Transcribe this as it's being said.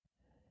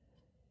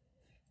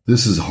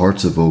This is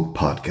Hearts of Oak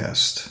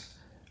Podcast.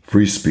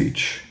 Free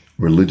speech,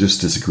 religious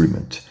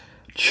disagreement,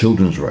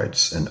 children's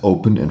rights, and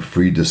open and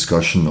free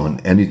discussion on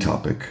any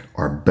topic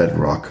are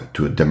bedrock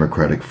to a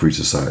democratic free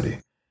society,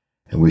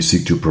 and we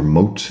seek to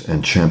promote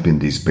and champion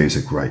these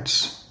basic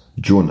rights.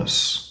 Join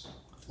us.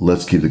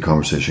 Let's keep the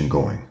conversation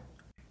going.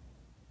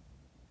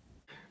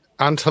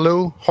 And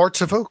hello, Hearts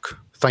of Oak.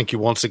 Thank you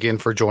once again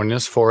for joining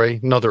us for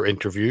another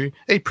interview,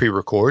 a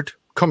pre-record,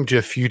 come to you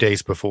a few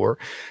days before.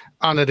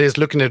 And it is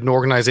looking at an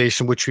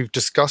organisation which we've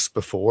discussed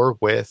before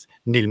with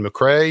Neil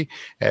McRae,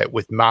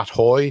 with Matt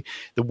Hoy,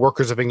 the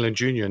Workers of England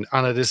Union,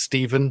 and it is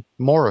Stephen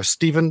Morris.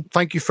 Stephen,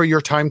 thank you for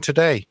your time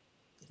today.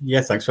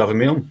 Yeah, thanks for having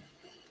me on.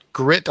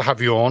 Great to have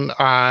you on,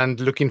 and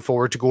looking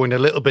forward to going a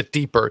little bit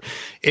deeper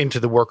into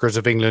the Workers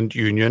of England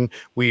Union.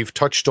 We've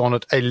touched on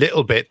it a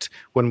little bit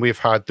when we've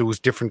had those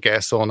different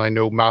guests on. I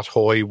know Matt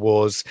Hoy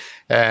was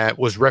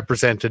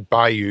represented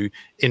by you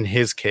in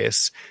his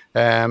case,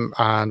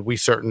 and we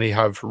certainly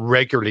have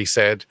regularly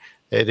said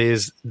it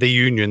is the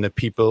union that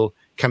people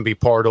can be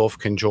part of,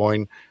 can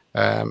join,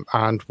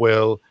 and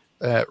will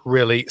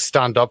really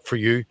stand up for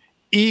you,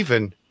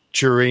 even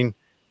during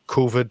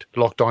COVID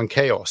lockdown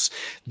chaos.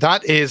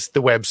 That is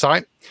the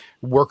website,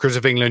 Workers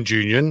of England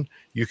Union.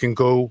 You can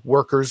go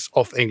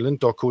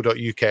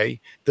workersofengland.co.uk.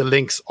 The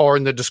links are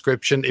in the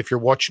description. If you're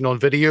watching on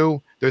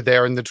video, they're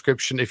there in the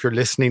description. If you're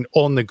listening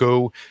on the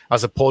go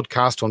as a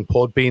podcast on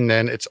Podbean,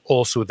 then it's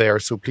also there.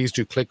 So please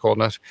do click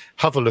on it,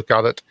 have a look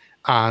at it,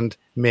 and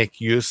make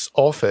use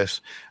of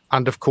it.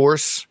 And of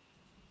course,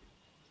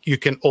 you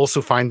can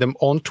also find them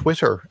on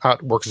Twitter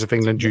at Workers of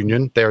England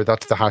Union. There,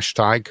 that's the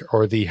hashtag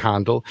or the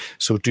handle.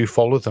 So do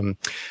follow them.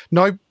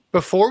 Now,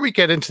 before we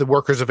get into the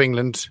Workers of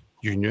England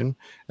Union,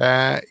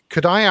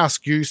 could I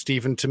ask you,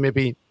 Stephen, to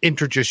maybe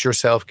introduce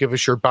yourself, give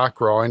us your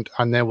background,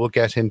 and then we'll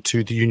get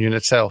into the union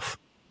itself.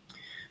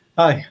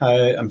 Hi,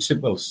 I'm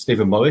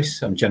Stephen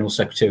Morris. I'm General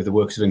Secretary of the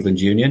Workers of England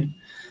Union.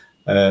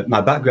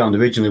 My background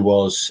originally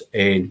was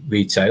in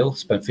retail.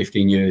 Spent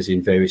 15 years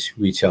in various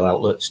retail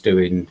outlets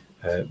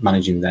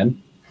managing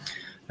them.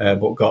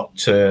 But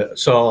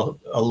saw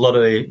a lot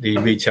of the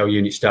retail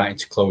units starting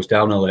to close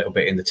down a little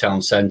bit in the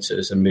town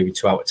centres and moving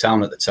to out of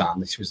town at the time.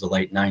 This was the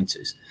late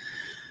 90s.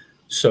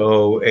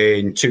 So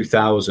in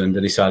 2000,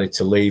 I decided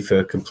to leave for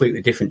a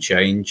completely different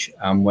change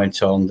and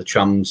went on the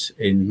trams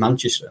in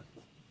Manchester,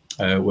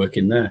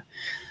 working there.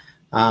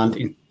 And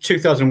in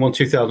 2001,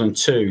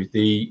 2002,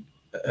 the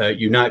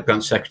Unite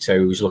branch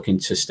secretary was looking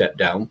to step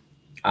down,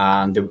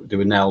 and they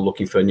were now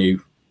looking for a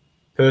new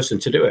person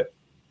to do it.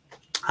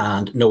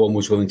 And no one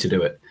was willing to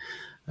do it.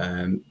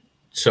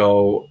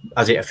 So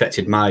as it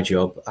affected my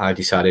job, I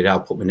decided I'll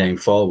put my name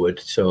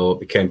forward. So I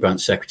became branch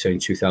secretary in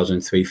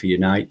 2003 for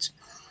Unite.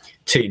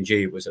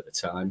 T&G it was at the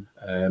time.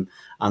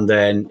 And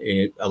then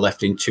I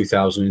left in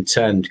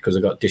 2010 because I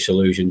got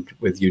disillusioned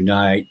with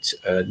Unite,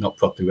 not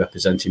properly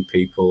representing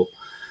people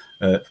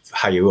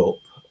higher up.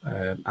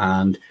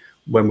 And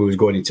when we were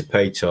going into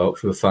pay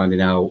talks, we were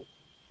finding out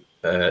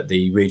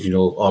the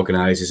regional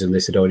organisers and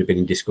this had already been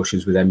in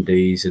discussions with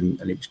MDs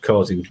and it was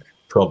causing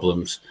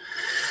problems.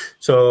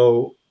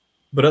 So,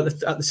 but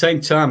at the same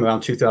time,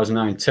 around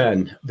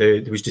 2009-10,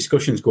 there was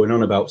discussions going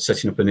on about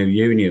setting up a new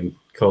union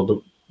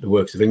called the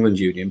Workers of England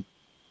Union.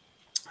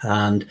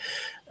 And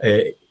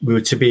we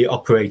were to be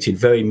operated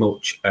very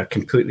much a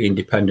completely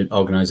independent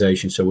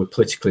organisation. So we're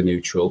politically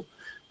neutral.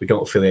 We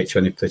don't affiliate to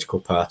any political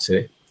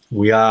party.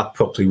 We are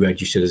properly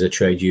registered as a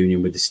trade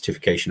union with the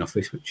certification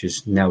office, which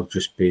has now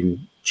just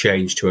been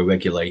changed to a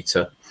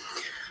regulator.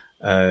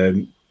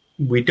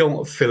 We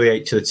don't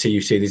affiliate to the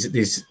TUC.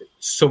 There's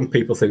some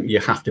people think you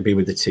have to be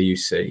with the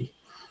TUC.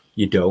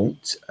 You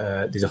don't.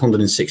 There's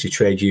 160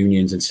 trade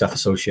unions and staff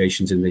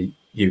associations in the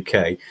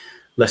UK.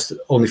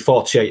 Only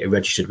 48 are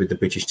registered with the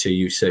British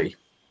TUC.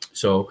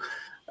 So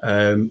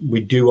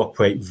we do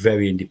operate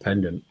very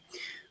independent.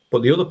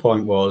 But the other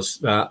point was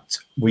that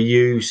we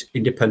use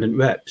independent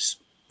reps.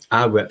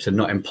 Our reps are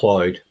not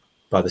employed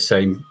by the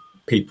same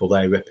people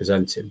they're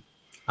representing.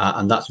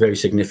 And that's very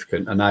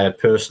significant. And I had a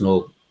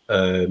personal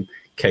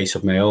case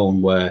of my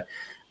own where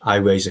I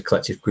raised a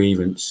collective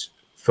grievance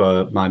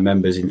for my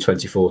members in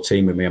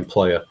 2014 with my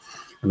employer.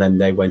 And then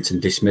they went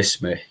and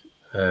dismissed me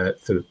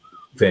through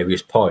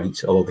various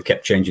points, although they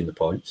kept changing the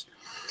points.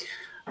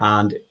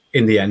 And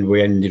in the end,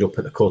 we ended up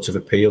at the Court of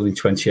Appeal in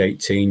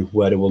 2018,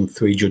 where they won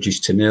 3 judges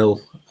to 0.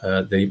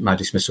 My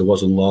dismissal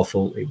was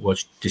unlawful. It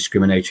was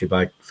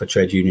discriminatory for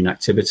trade union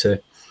activity.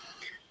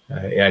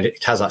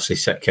 It has actually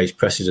set case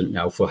precedent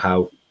now for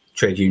how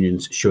trade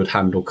unions should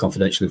handle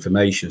confidential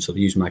information. So they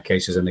use my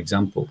case as an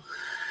example.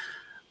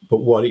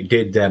 But what it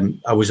did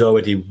then, I was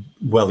already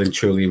well and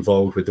truly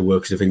involved with the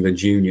Workers of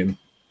England Union,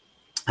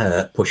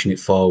 pushing it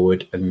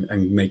forward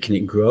and making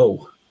it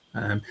grow.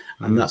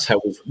 And that's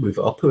how we've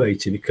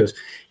operated, because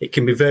it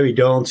can be very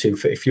daunting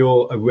if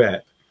you're a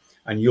rep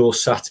and you're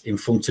sat in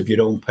front of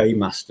your own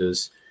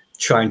paymasters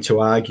trying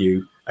to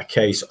argue a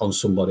case on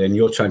somebody, and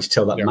you're trying to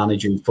tell that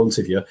manager in front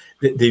of you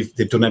that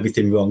they've done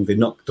everything wrong, they've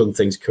not done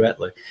things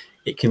correctly.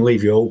 It can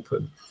leave you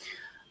open.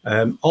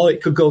 Or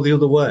it could go the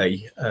other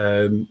way.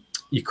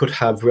 you could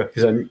have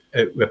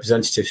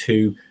representatives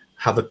who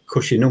have a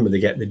cushy number. They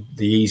get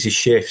the easy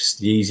shifts,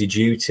 the easy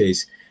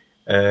duties,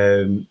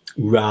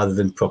 rather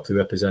than properly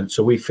represent.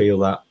 So we feel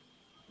that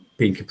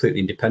being completely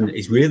independent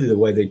is really the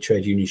way the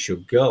trade union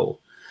should go.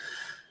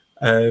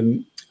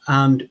 And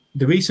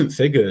the recent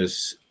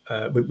figures,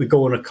 we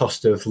go on a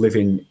cost of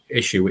living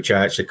issue, which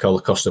I actually call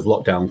a cost of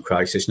lockdown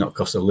crisis, not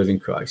cost of living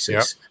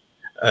crisis.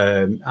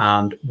 Yep.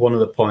 And one of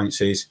the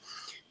points is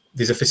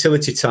there's a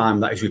facility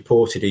time that is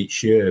reported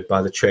each year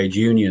by the trade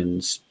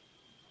unions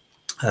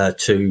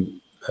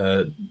to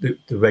the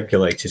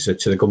regulators,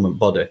 to the government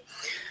body.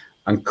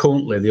 And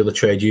currently, the other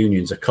trade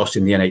unions are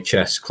costing the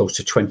NHS close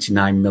to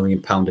 £29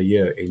 million a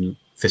year in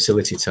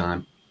facility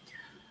time.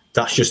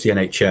 That's just the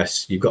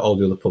NHS. You've got all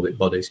the other public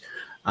bodies.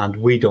 And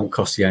we don't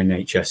cost the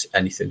NHS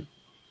anything,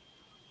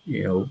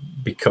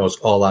 because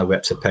all our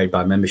reps are paid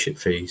by membership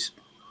fees.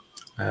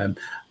 And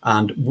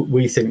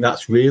we think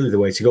that's really the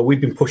way to go.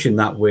 We've been pushing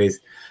that with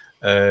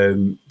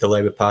the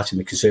Labour Party and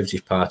the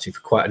Conservative Party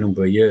for quite a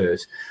number of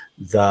years,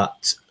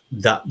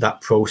 that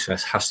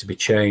process has to be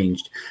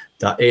changed,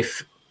 that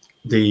if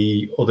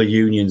the other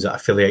unions that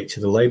affiliate to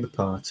the Labour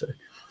Party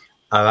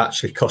are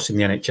actually costing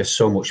the NHS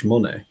so much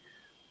money,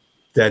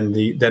 then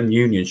them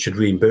unions should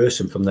reimburse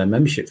them from their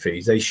membership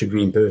fees. They should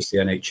reimburse the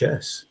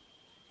NHS.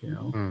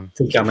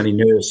 Think how many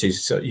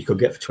nurses you could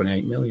get for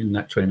 28 million,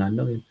 not 29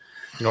 million.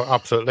 No,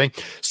 absolutely.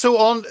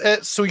 So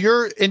so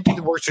you're into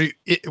the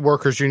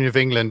Workers' Union of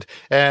England.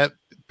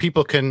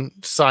 People can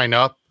sign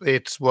up.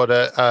 It's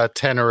a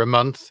tenner a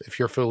month if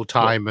you're full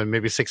time, and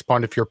maybe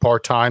 £6 if you're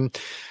part time.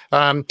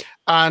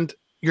 And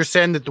you're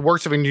saying that the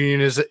Workers' of England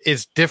Union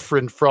is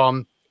different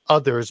from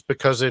others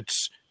because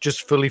it's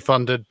just fully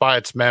funded by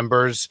its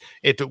members.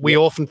 We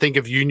often think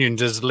of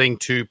unions as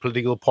linked to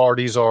political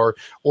parties or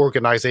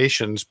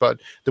organisations, but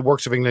the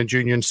Workers' of England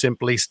Union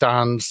simply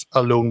stands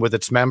alone with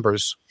its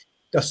members.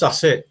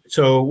 That's it.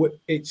 So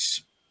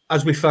it's,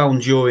 as we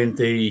found during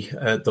the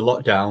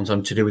lockdowns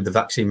and to do with the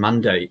vaccine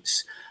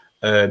mandates,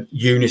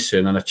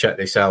 Unison, and I checked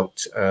this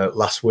out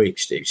last week,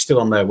 it's still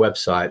on their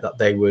website, that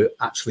they were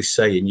actually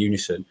saying,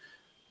 Unison,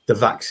 the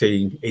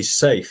vaccine is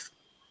safe.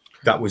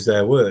 That was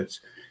their words,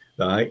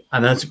 right?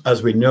 And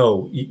as we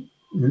know,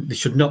 they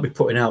should not be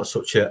putting out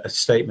such a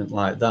statement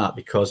like that,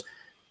 because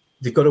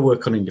they've got to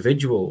work on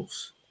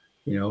individuals.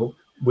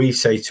 We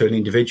say to an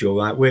individual,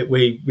 right,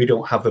 we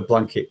don't have a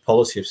blanket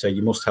policy of saying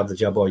you must have the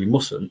jab or you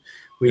mustn't.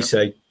 We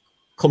say,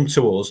 come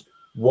to us,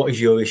 what is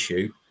your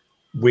issue?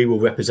 We will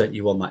represent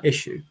you on that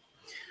issue.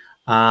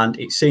 And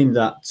it seemed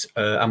that,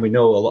 and we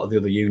know a lot of the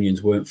other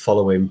unions weren't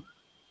following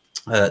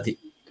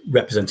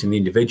representing the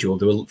individual.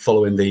 They were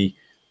following the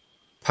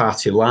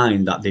party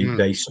line that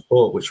they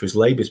support, which was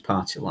Labour's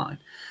party line.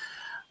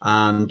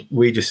 And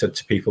we just said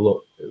to people,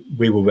 look,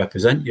 we will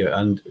represent you.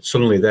 And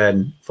suddenly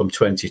then from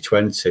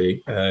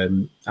 2020,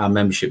 our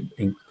membership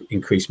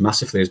increased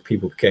massively as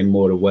people became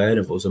more aware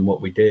of us and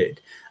what we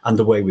did and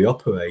the way we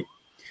operate.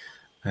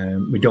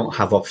 We don't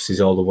have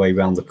offices all the way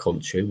around the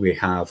country.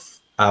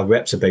 Our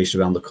reps are based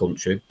around the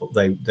country, but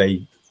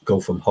they go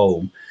from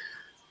home.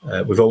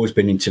 We've always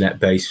been internet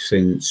based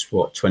since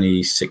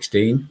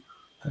 2016.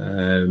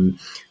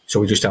 So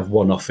we just have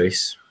one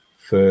office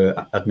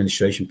for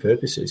administration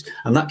purposes,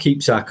 and that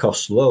keeps our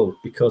costs low,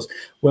 because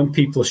when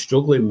people are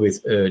struggling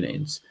with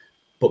earnings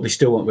but they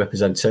still want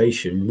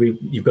representation,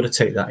 you've got to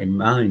take that in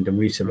mind. And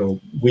we said, well,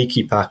 we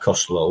keep our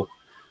costs low,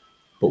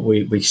 but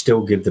we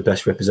still give the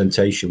best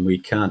representation we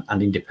can,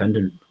 and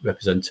independent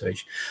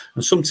representation.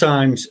 And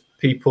sometimes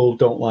people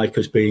don't like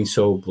us being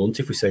so blunt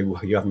if we say,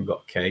 well, you haven't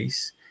got a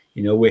case.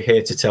 We're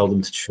here to tell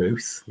them the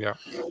truth,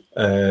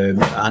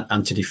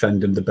 and to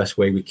defend them the best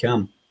way we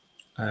can.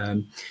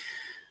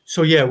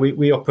 So,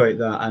 we operate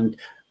that. And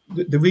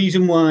the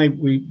reason why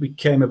we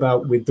came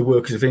about with the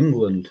Workers of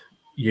England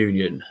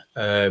Union,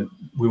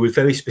 we were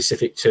very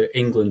specific to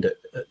England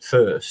at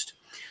first.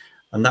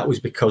 And that was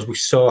because we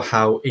saw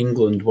how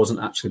England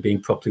wasn't actually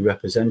being properly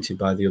represented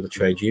by the other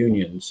trade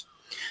unions.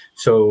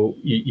 So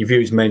your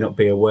viewers may not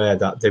be aware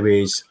that there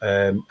is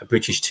a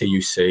British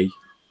TUC,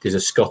 there's a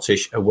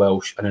Scottish, a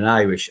Welsh and an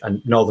Irish,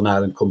 and Northern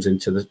Ireland comes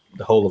into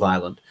the whole of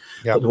Ireland.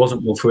 Yep. But there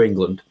wasn't one for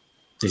England.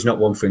 There's not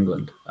one for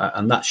England,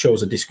 and that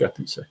shows a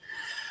discrepancy.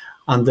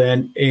 And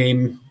then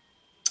in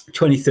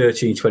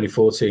 2013,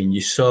 2014,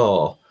 you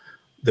saw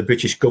the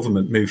British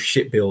government move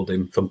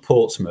shipbuilding from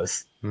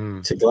Portsmouth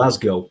to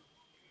Glasgow.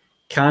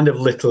 Kind of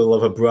little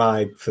of a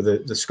bribe for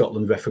the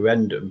Scotland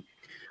referendum,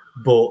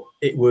 but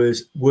it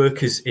was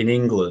workers in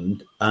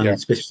England and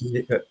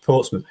specifically at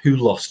Portsmouth who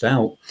lost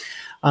out.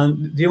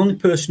 And the only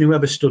person who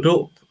ever stood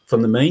up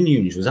from the main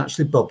unions was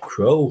actually Bob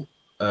Crow,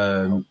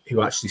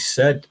 who actually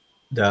said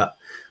that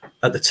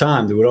at the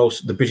time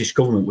the British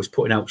government was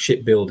putting out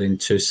shipbuilding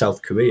to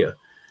South Korea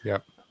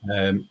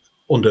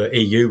under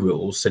EU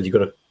rules, said you've got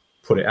to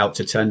put it out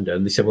to tender.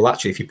 And they said, well,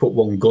 actually, if you put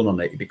one gun on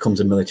it, it becomes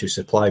a military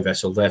supply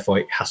vessel. Therefore,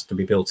 it has to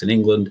be built in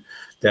England.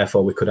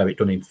 Therefore, we could have it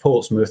done in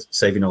Portsmouth,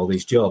 saving all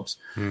these jobs.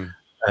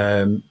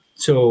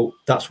 So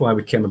that's why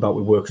we came about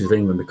with Workers of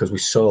England, because we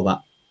saw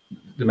that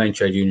the main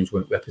trade unions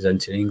weren't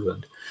representing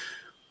England.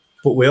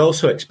 But we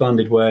also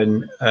expanded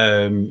when,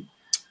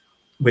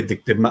 with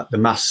the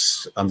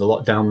mass and the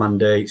lockdown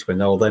mandates,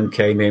 when all them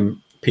came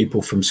in,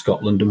 people from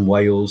Scotland and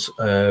Wales,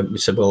 we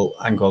said, well,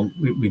 hang on,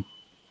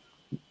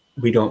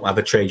 we don't have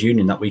a trade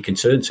union that we can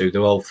turn to.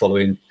 They're all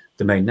following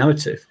the main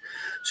narrative.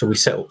 So we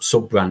set up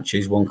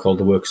sub-branches, one called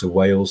the Workers of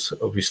Wales,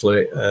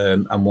 obviously,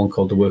 and one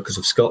called the Workers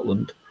of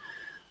Scotland.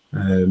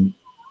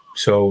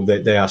 So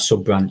they are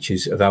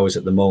sub-branches of ours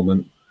at the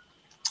moment,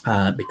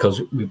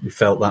 because we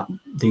felt that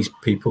these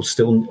people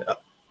still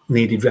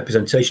needed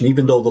representation,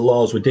 even though the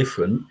laws were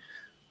different.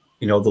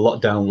 The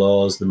lockdown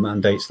laws, the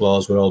mandates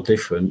laws were all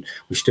different.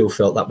 We still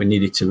felt that we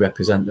needed to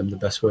represent them the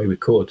best way we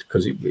could,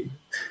 because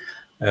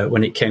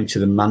when it came to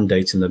the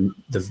mandate and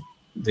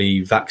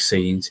the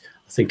vaccines,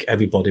 I think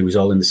everybody was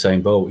all in the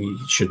same boat.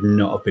 It should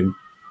not have been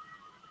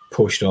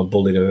pushed or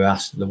bullied or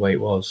harassed the way it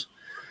was.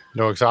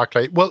 No,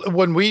 exactly. Well,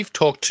 when we've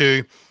talked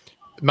to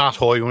Matt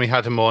Hoy, when we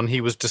had him on,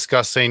 he was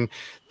discussing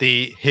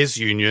his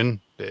union,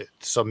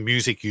 some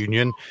music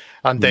union,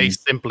 and they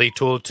simply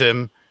told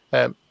him,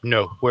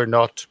 no, we're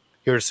not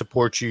here to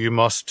support you. You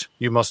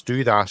must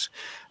do that.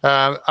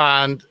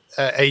 And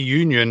a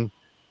union,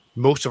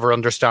 most of our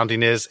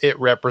understanding is it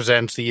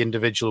represents the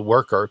individual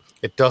worker.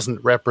 It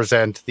doesn't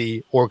represent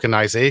the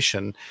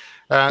organization.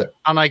 And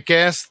I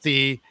guess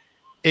the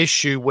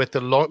issue with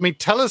the law,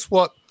 tell us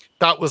what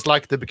that was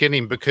like at the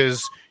beginning,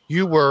 because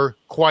you were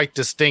quite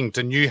distinct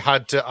and you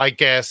had to, I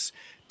guess,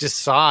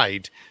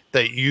 decide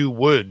that you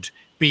would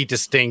be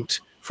distinct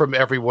from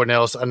everyone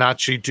else and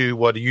actually do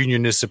what a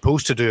union is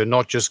supposed to do and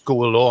not just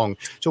go along.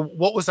 So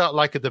what was that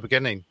like at the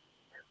beginning?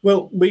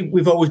 Well,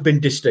 we've always been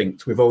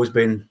distinct. We've always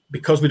been,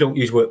 because we don't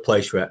use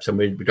workplace reps and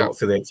we don't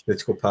affiliate to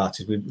political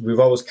parties, we've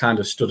always kind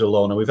of stood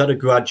alone, and we've had a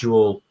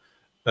gradual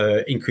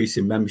increase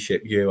in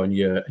membership year on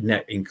year,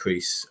 net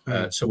increase.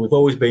 So we've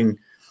always been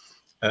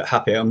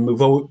happy, and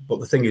but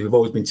the thing is, we've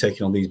always been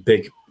taking on these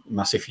big,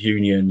 massive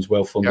unions,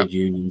 well-funded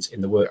unions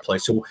in the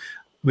workplace. So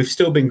we've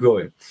still been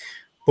growing.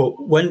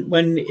 But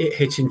when it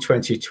hit in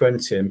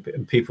 2020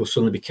 and people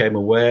suddenly became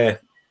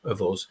aware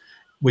of us,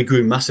 we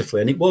grew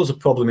massively. And it was a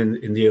problem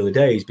in the early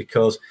days,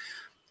 because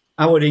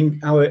our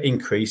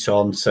increase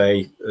on,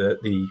 say,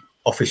 the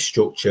office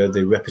structure,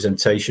 the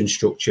representation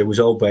structure, was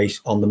all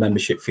based on the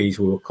membership fees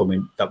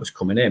that was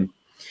coming in.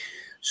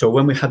 So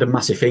when we had a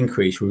massive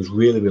increase, we was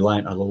really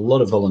reliant on a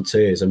lot of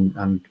volunteers,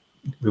 and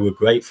we were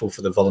grateful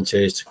for the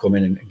volunteers to come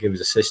in and give us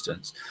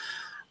assistance.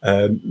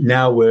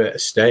 Now we're at a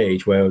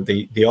stage where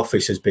the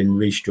office has been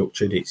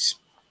restructured.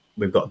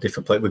 We've got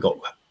different places. We've got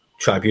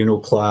tribunal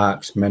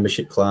clerks,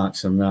 membership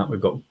clerks, and that. We've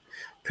got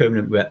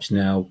permanent reps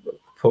now,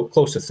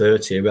 close to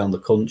 30 around the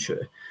country.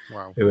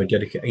 Wow. Who are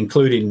dedicated,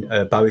 including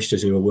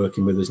barristers who are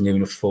working with us near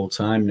enough full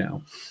time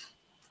now.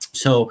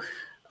 So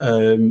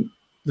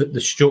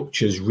the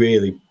structure's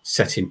really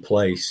set in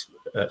place,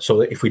 so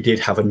that if we did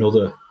have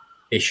another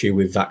issue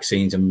with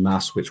vaccines and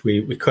masks, which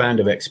we kind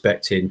of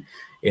expecting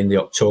in the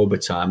October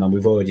time, and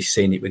we've already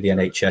seen it with the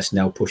NHS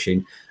now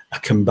pushing a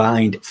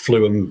combined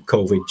flu and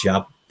COVID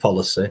jab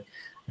policy.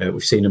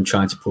 We've seen them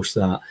trying to push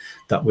that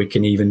we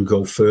can even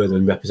go further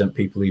and represent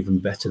people even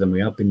better than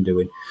we have been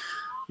doing,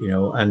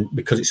 and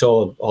because it's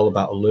all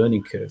about a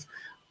learning curve.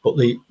 But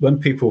when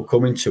people are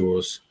coming to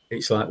us,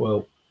 it's like,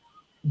 well,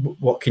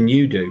 what can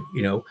you do?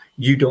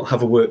 You don't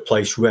have a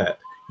workplace rep.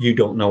 You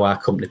don't know our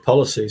company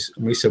policies.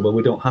 And we said, well,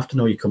 we don't have to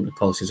know your company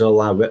policies. All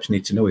our reps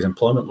need to know is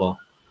employment law.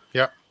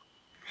 Yeah.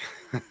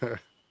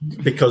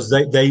 Because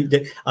they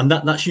and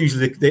that's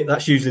usually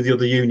the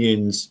other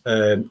unions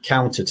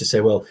counter to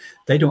say, well,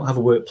 they don't have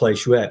a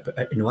workplace rep.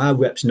 Our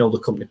reps know the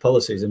company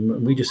policies,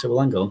 and we just say, well,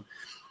 hang on,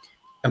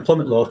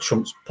 employment law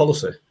trumps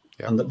policy.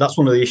 Yeah. And that's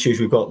one of the issues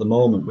we've got at the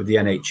moment with the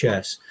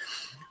NHS,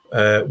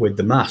 with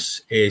the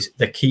mass, is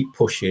they keep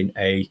pushing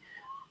a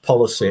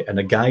policy and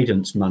a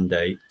guidance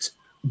mandate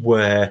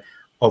where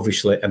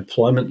obviously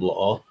employment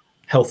law,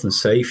 health and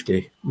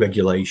safety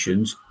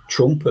regulations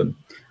trump them.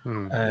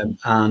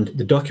 And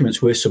the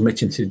documents we're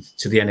submitting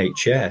to the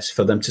NHS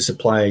for them to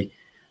supply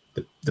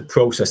the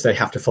process they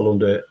have to follow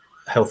under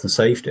health and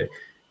safety,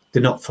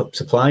 they're not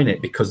supplying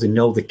it because they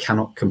know they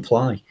cannot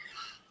comply.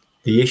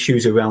 The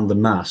issues around the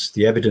mass,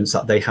 the evidence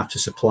that they have to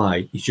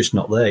supply is just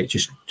not there. It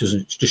just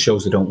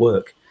shows they don't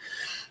work,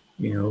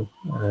 and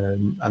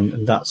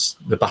that's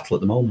the battle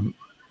at the moment.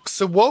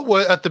 So what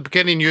were, at the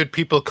beginning, you had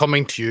people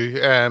coming to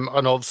you,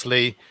 and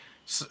obviously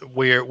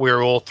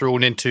we're all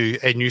thrown into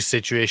a new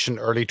situation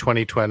early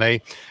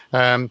 2020,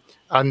 and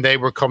they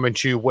were coming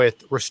to you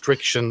with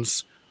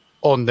restrictions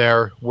on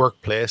their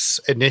workplace.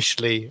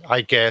 Initially,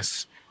 I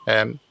guess,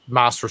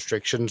 mass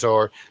restrictions,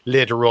 or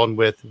later on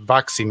with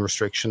vaccine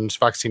restrictions,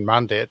 vaccine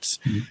mandates.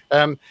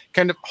 How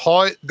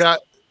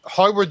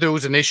were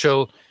those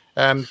initial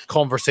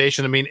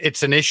conversation?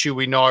 It's an issue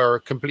we now are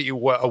completely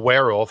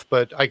aware of,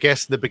 but I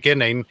guess in the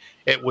beginning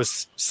it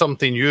was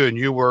something new, and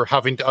you were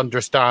having to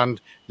understand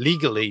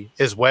legally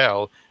as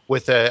well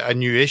with a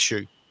new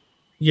issue.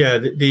 Yeah,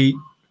 the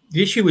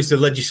issue was the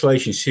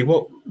legislation. See,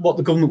 what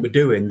the government were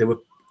doing,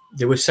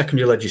 there were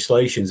secondary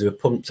legislations that were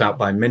pumped out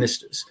by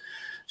ministers.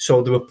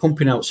 So they were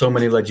pumping out so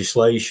many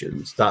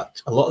legislations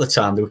that a lot of the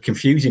time they were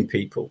confusing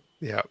people.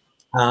 Yeah.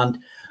 And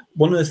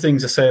one of the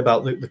things I say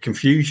about the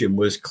confusion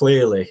was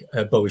clearly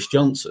Boris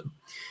Johnson.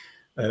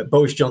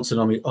 Boris Johnson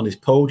on his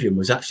podium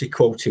was actually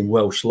quoting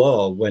Welsh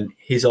law when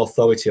his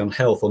authority on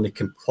health only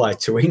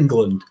complied to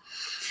England.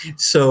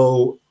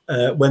 So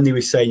when they were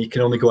saying you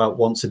can only go out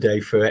once a day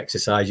for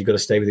exercise, you've got to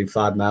stay within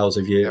 5 miles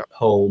of your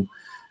home,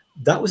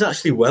 that was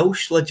actually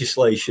Welsh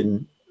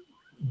legislation,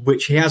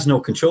 which he has no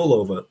control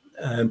over.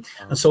 And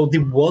so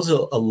there was a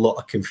lot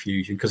of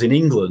confusion because in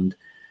England,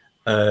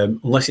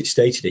 unless it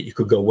stated it, you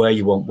could go where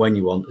you want, when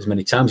you want, as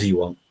many times as you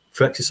want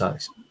for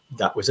exercise.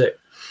 That was it.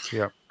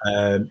 Yeah.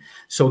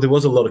 So there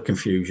was a lot of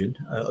confusion.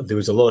 There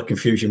was a lot of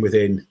confusion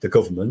within the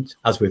government,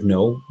 as we've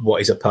known,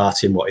 what is a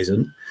party and what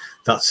isn't.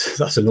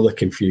 That's another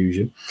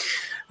confusion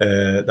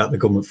that the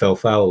government fell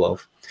foul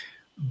of.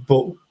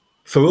 But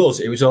for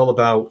us, it was all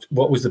about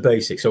what was the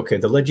basics. Okay,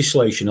 the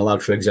legislation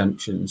allowed for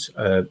exemptions,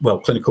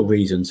 clinical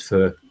reasons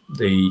for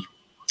the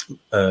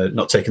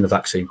not taking the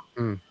vaccine.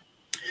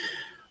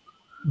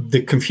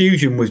 The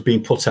confusion was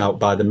being put out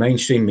by the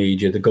mainstream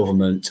media, the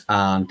government,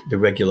 and the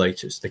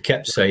regulators. They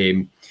kept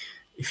saying,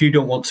 if you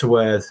don't want to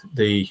wear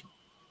the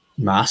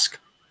mask,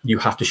 you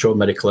have to show a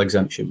medical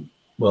exemption.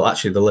 Well,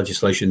 actually, the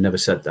legislation never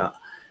said that.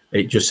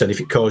 It just said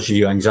if it caused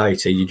you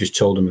anxiety, you just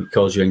told them it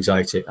caused you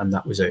anxiety, and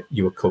that was it.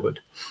 You were covered.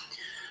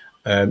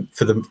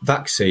 For the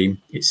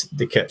vaccine,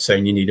 they kept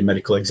saying you need a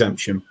medical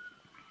exemption.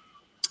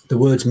 The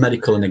words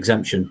medical and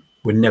exemption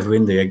were never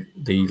in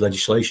the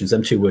legislations.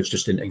 Them two words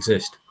just didn't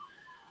exist.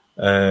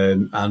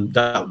 And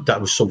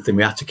that was something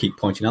we had to keep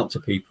pointing out to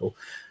people.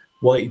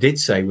 What it did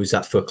say was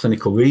that for a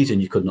clinical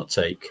reason, you could not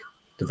take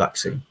the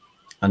vaccine.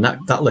 And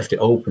that left it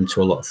open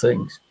to a lot of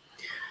things.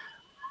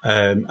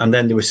 And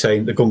then they were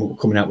saying the government were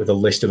coming out with a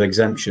list of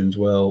exemptions.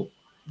 Well,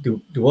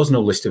 there was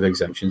no list of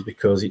exemptions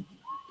because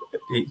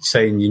it's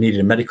saying you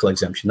needed a medical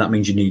exemption. That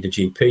means you need a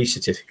GP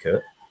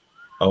certificate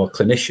or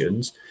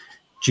clinicians.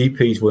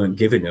 GPs weren't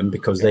giving them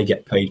because they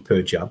get paid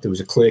per jab. There was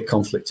a clear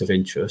conflict of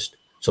interest.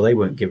 So they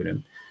weren't giving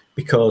them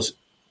because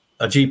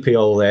a GP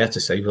all there to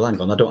say, well,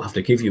 hang on, I don't have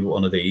to give you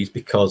one of these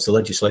because the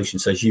legislation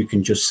says you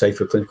can just say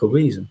for a clinical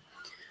reason.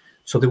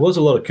 So there was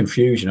a lot of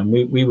confusion, and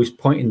we was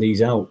pointing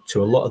these out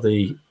to a lot of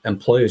the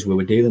employers we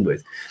were dealing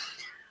with.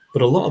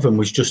 But a lot of them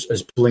was just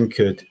as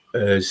blinkered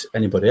as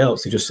anybody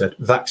else. They just said,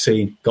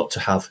 vaccine got to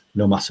have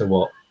no matter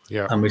what.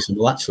 Yeah. And we said,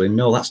 well, actually,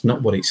 no, that's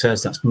not what it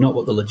says. That's not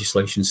what the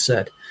legislation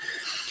said.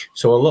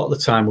 So a lot of the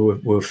time we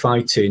were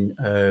fighting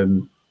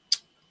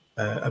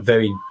a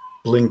very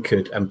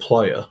blinkered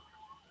employer.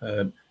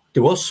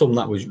 There was some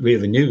that was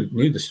really knew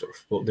the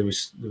stuff, but it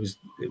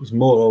was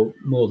more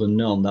than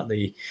none that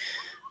they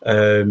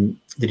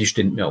just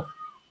didn't know.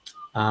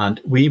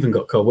 And we even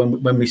got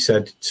called when we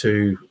said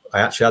I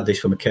actually had this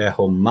from a care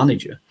home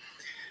manager,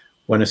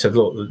 when I said,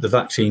 look, the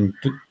vaccine,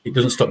 it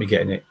doesn't stop you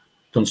getting it,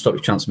 doesn't stop you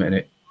transmitting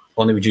it,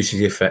 only reduces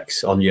the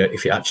effects on you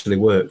if it actually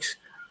works.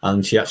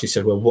 And she actually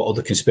said, well, what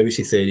other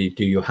conspiracy theory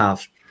do you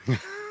have?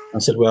 I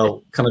said,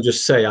 well, can I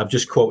just say, I've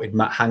just quoted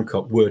Matt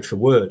Hancock word for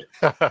word,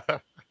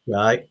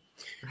 right?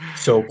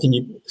 So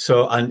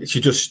and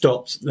she just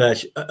stopped there.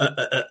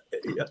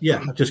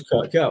 I just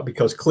cut it out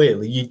because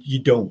clearly you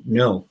don't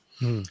know,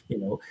 you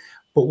know.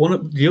 But one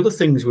of the other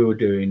things we were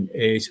doing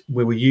is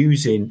we were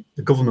using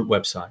the government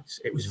websites.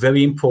 It was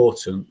very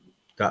important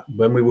that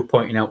when we were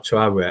pointing out to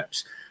our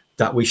reps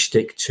that we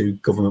stick to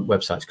government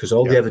websites because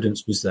all the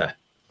evidence was there.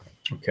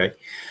 Okay.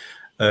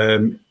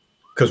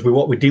 Because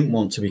what we didn't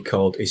want to be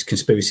called is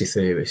conspiracy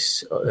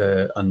theorists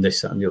and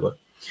this, that, and the other.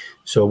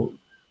 So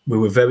we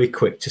were very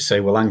quick to say,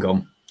 well, hang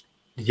on,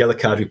 the yellow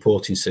card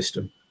reporting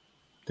system,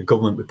 the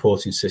government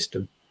reporting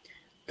system,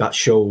 that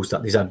shows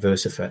that there's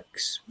adverse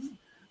effects.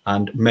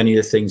 And many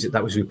of the things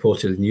that was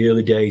reported in the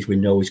early days, we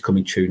know is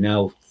coming true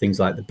now. Things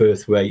like the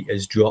birth rate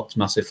has dropped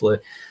massively.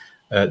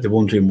 They're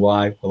wondering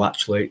why. Well,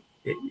 actually,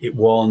 it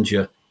warned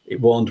you. It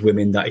warned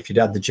women that if you'd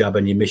had the jab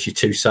and you miss your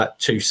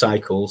two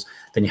cycles,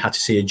 then you had to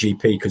see a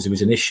GP because there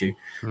was an issue.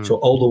 So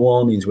all the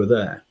warnings were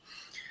there.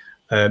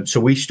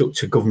 So we stuck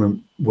to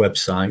government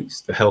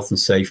websites, the health and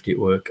safety at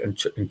work,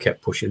 and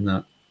kept pushing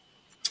that.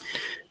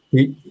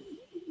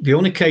 The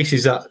only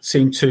cases that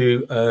seem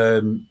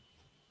to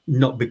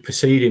not be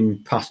proceeding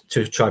past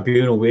to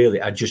tribunal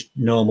really are just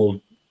normal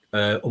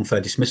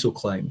unfair dismissal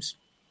claims,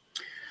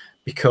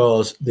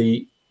 because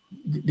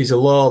there's a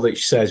law that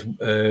says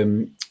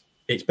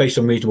it's based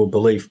on reasonable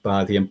belief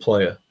by the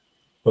employer.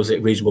 Was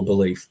it reasonable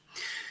belief?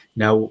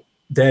 Now,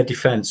 their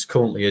defence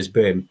currently has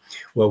been,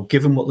 well,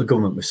 given what the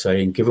government was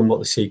saying, given what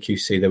the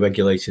CQC, the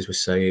regulators were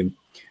saying,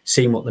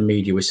 seeing what the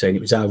media was saying,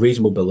 it was our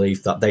reasonable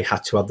belief that they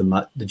had to have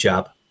the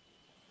jab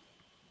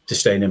to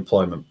stay in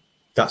employment.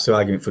 That's their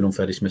argument for an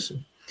unfair dismissal.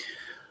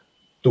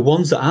 The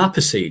ones that are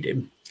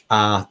proceeding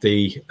are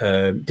the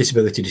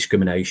disability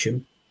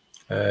discrimination,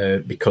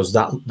 because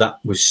that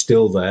was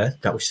still there.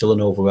 That was still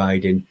an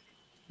overriding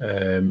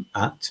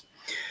act.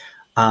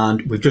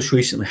 And we've just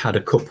recently had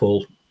a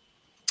couple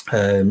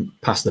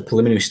past the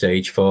preliminary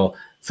stage for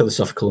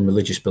philosophical and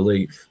religious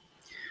belief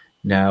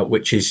now,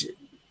 which is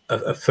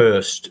at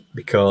first,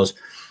 because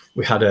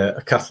we had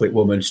a Catholic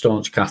woman,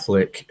 staunch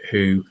Catholic,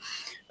 who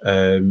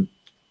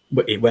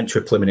it went to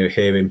a preliminary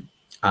hearing,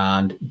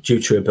 and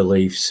due to her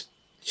beliefs,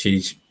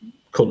 she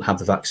couldn't have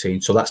the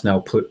vaccine. So that's now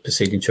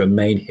proceeding to a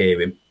main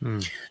hearing.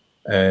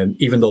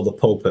 Even though the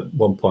Pope at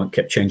one point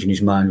kept changing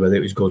his mind whether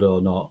it was good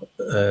or not.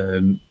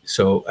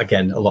 So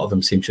again, a lot of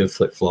them seem to have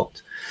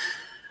flip-flopped.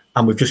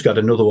 And we've just got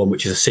another one,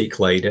 which is a Sikh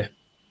lady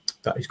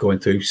that is going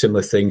through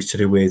similar things to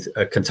do with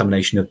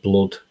contamination of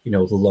blood, the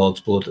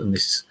Lord's blood, and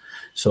this.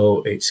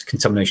 So it's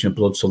contamination of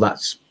blood. So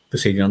that's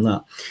proceeding on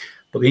that.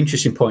 But the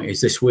interesting point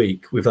is this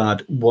week we've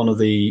had one of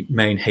the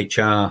main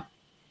HR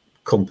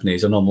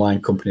companies, an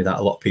online company that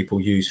a lot of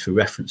people use for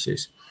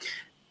references.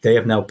 They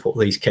have now put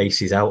these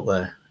cases out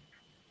there.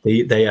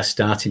 They are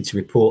starting to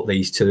report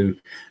these to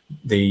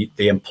the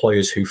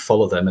employers who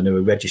follow them and who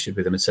are registered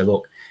with them and say,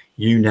 look,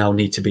 you now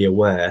need to be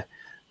aware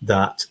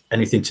that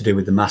anything to do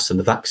with the masks and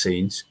the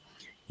vaccines,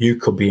 you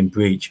could be in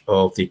breach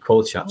of the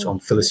Equality Act on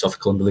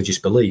philosophical and religious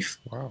belief.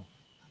 Wow.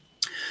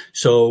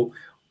 So,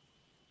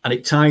 and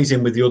it ties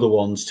in with the other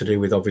ones to do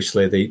with,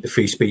 obviously, the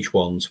free speech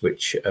ones,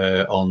 which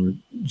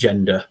on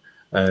gender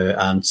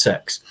and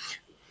sex.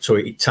 So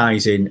it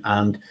ties in,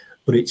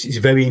 but it's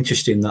very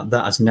interesting that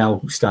has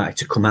now started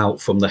to come out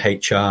from the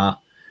HR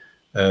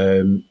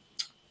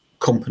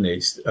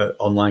companies,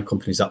 online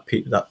companies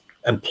that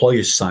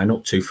employers sign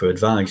up to for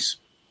advice.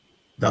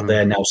 That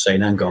they're now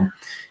saying, hang on,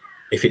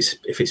 if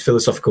it's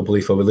philosophical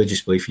belief or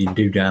religious belief, you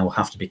do now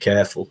have to be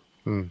careful.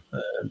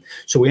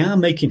 So we are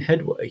making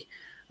headway.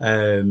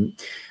 There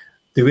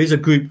is a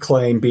group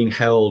claim being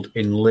held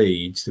in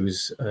Leeds. There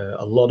was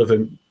a lot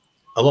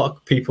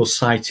of people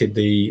cited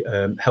the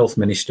health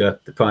minister,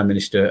 the prime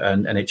minister,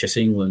 and NHS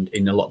England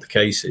in a lot of the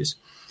cases.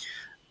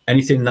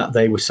 Anything that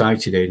they were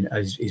cited in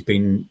is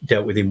being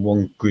dealt with in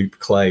one group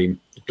claim,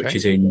 which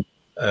is in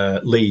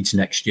Leeds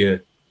next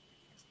year.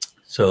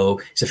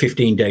 So it's a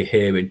 15-day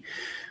hearing.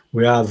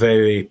 We are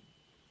very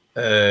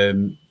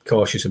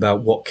cautious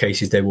about what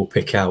cases they will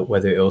pick out,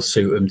 whether it'll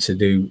suit them to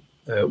do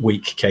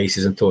weak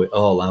cases and throw it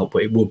all out,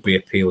 but it would be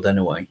appealed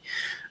anyway,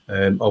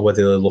 or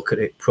whether they'll look at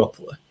it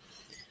properly.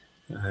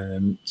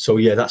 So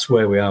yeah, that's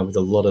where we are with a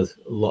lot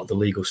of the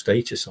legal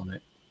status on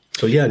it.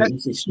 So yeah,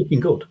 it's looking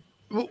good.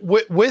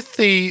 With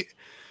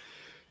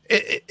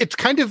it's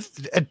kind of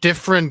a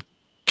different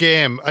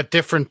game, a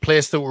different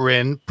place that we're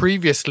in.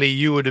 Previously,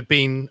 you would have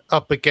been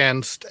up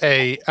against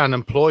an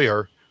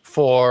employer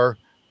for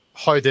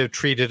how they've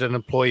treated an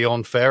employee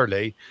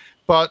unfairly,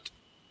 but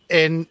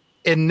in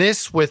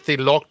this, with the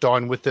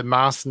lockdown, with the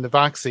masks and the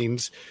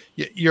vaccines,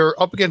 you're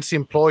up against the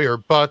employer,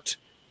 but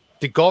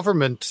the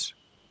government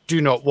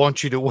do not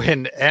want you to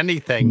win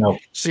anything. No.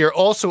 So you're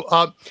also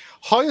up.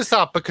 How is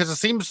that? Because it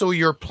seems though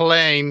you're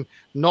playing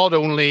not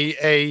only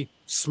a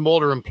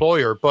smaller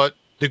employer, but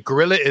the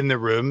gorilla in the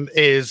room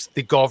is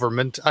the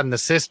government and the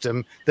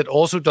system that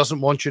also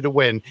doesn't want you to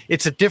win.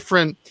 It's a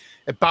different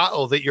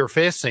battle that you're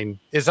facing.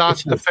 Is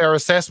that a fair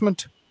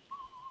assessment?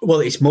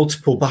 Well, it's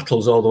multiple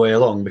battles all the way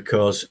along,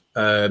 because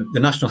the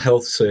National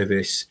Health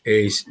Service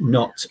is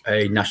not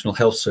a National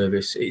Health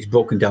Service. It's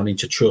broken down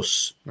into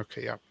trusts.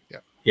 Okay,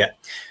 yeah.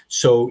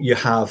 So you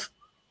have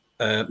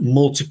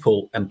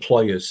multiple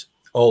employers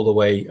all the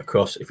way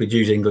across. If we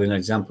use England as an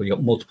example, you've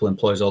got multiple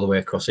employers all the way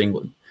across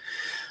England.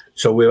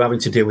 So we're having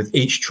to deal with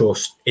each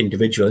trust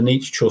individually, and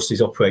each trust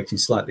is operating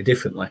slightly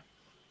differently.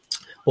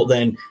 But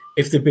then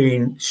if they're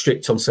being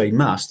strict on, say,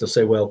 masks, they'll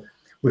say, well,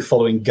 we're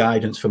following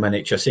guidance from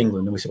NHS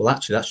England. And we say, well,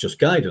 actually, that's just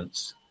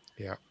guidance.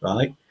 Yeah.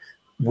 Right?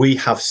 We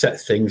have set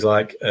things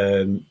like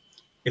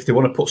if they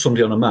want to put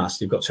somebody on a mask,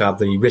 they've got to have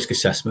the risk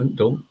assessment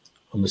done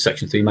on the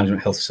Section 3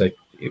 Management Health Safety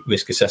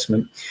Risk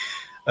Assessment.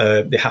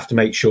 They have to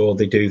make sure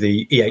they do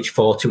the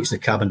EH40, which is the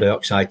carbon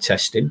dioxide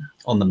testing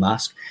on the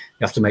mask.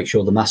 You have to make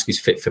sure the mask is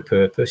fit for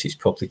purpose, it's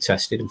properly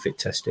tested and fit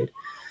tested.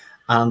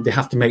 And they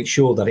have to make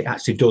sure that it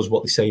actually does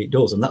what they say it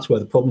does. And that's where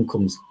the problem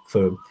comes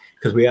from,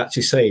 because we're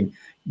actually saying,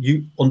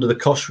 you, under the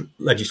cost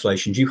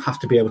legislations, you have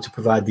to be able to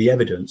provide the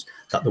evidence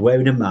that the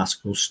wearing a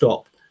mask will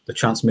stop the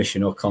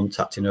transmission or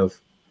contacting of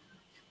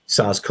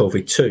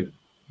SARS-CoV-2.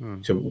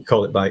 So we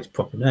call it by its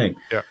proper name.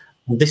 Yeah.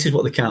 And this is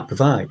what they can't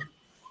provide.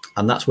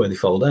 And that's where they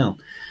fall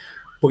down.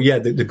 But yeah,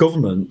 the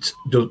government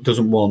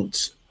doesn't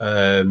want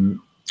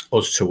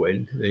us to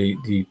win.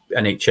 The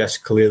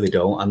NHS clearly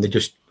don't, and they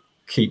just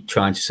keep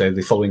trying to say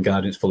they're following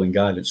guidance.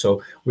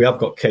 So we have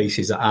got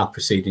cases that are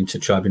proceeding to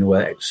tribunal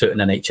where certain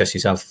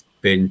NHSs have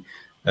been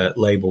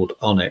labelled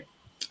on it,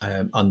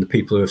 and the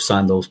people who have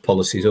signed those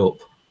policies up.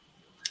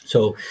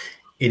 So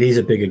it is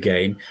a bigger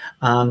game.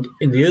 And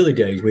in the early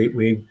days,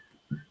 we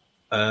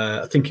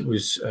I think it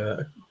was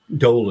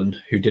Dolan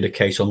who did a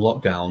case on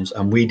lockdowns,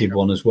 and we did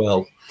one as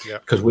well,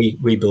 because we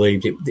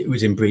believed it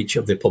was in breach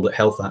of the Public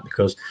Health Act,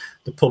 because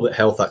the Public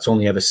Health Act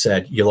only ever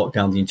said you lock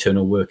down the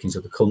internal workings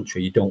of the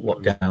country. You don't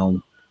lock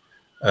down,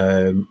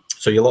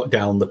 so you lock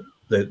down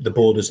the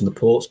borders and the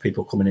ports,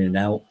 people coming in and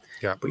out,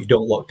 but you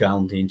don't lock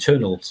down the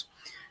internals.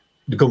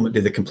 The government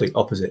did the complete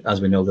opposite.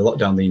 As we know, they locked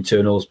down the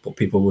internals, but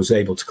people was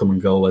able to come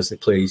and go as they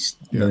pleased.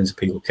 Millions of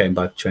people came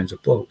by trains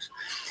of blokes.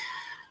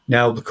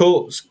 Now, the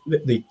courts,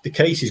 the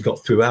cases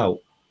got throughout.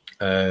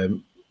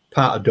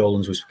 Part of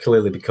Dolan's was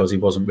clearly because he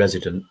wasn't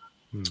resident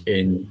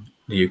in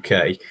the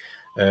UK.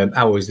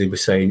 Ours, they were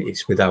saying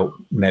it's without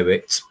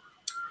merit.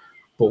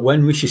 But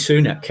when Rishi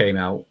Sunak came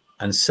out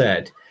and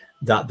said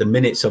that the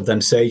minutes of them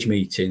SAGE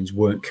meetings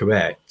weren't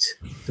correct,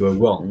 they were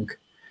wrong,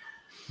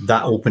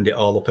 that opened it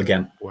all up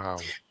again. Wow.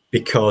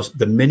 Because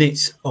the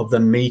minutes of the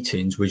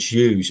meetings was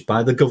used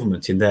by the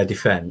government in their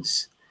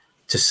defence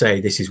to say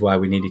this is why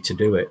we needed to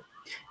do it.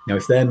 Now,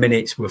 if their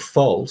minutes were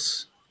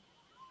false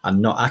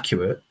and not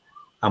accurate,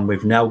 and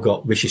we've now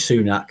got Rishi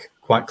Sunak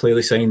quite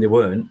clearly saying they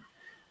weren't,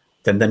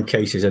 then them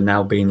cases are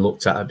now being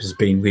looked at as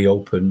being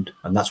reopened.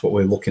 And that's what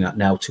we're looking at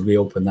now, to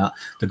reopen that.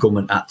 The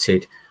government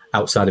acted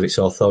outside of its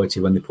authority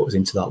when they put us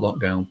into that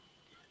lockdown.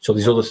 So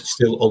there's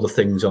still other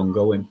things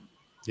ongoing.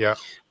 Yeah.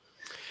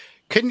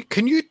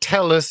 Can you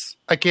tell us,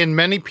 again,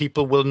 many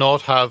people will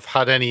not have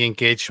had any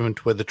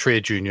engagement with a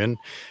trade union.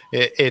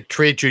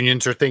 Trade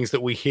unions are things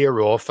that we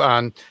hear of,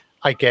 and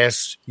I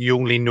guess you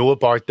only know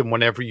about them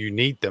whenever you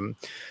need them.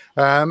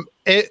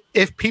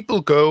 If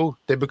people go,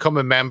 they become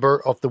a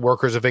member of the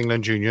Workers of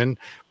England Union,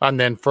 and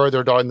then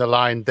further down the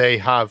line, they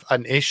have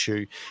an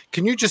issue.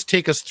 Can you just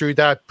take us through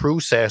that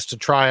process to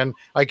try and,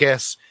 I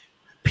guess,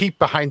 peep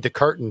behind the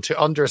curtain to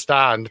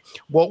understand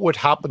what would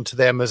happen to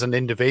them as an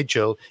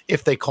individual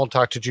if they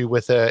contacted you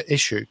with an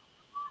issue?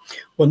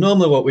 Well,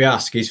 normally what we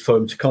ask is for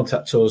them to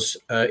contact us.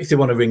 If they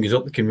want to ring us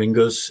up, they can ring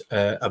us,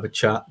 have a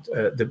chat.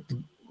 The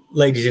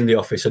ladies in the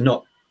office are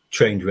not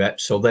trained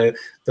reps, so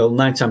they'll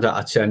 9 times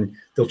out of 10,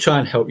 they'll try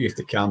and help you if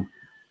they can.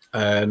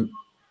 But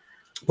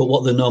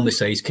what they normally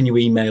say is, can you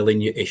email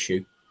in your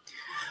issue?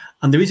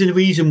 And there is a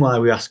reason why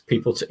we ask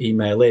people to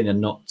email in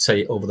and not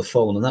say it over the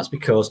phone, and that's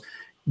because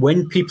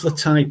when people are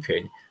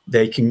typing,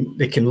 they can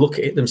look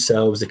at it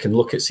themselves. They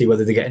can see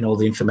whether they're getting all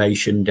the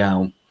information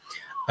down,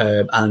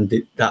 and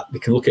that they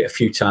can look at it a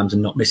few times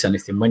and not miss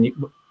anything.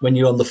 When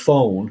you're on the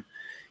phone,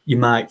 you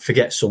might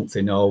forget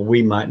something, or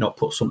we might not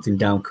put something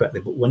down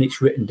correctly. But when it's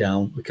written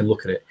down, we can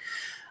look at it,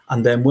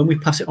 and then when we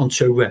pass it on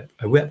to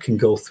a rep can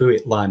go through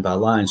it line by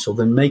line. So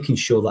they're making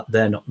sure that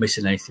they're not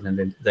missing anything, and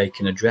then they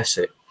can address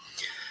it.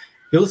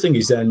 The other thing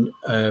is then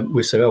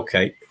we say,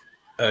 okay.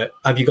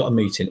 Have you got a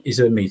meeting? Is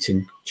there a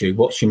meeting due?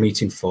 What's your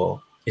meeting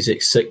for? Is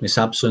it sickness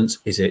absence?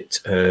 Is it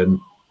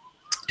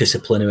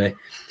disciplinary?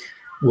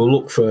 We'll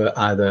look for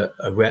either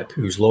a rep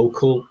who's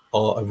local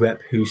or a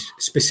rep who's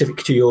specific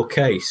to your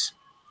case.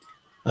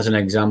 As an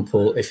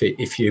example, if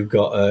you've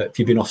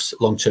been off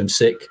long-term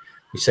sick,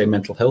 we say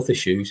mental health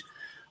issues,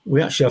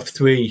 we actually have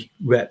 3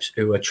 reps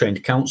who are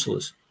trained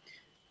counsellors.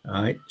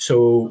 All right,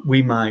 so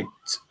we might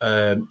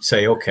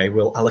say, okay,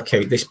 we'll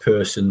allocate this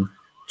person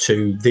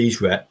to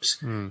these reps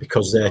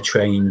because they're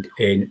trained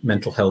in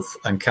mental health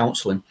and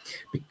counselling.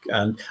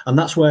 And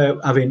that's where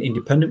having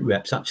independent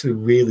reps actually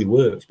really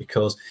works,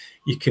 because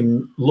you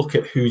can look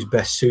at who's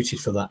best suited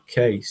for that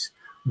case,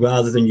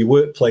 rather than your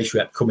workplace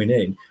rep coming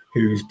in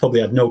who's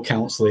probably had no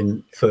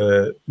counselling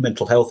for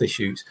mental health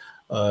issues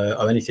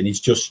or anything. He's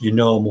just your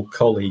normal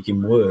colleague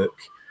in work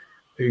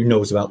who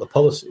knows about the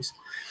policies.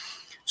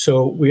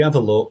 So we have a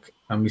look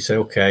and we say,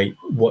 okay,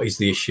 what is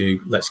the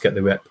issue? Let's get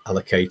the rep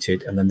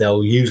allocated. And then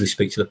they'll usually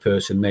speak to the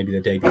person maybe the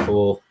day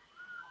before.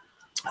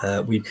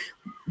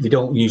 They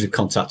don't usually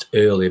contact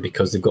earlier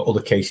because they've got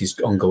other cases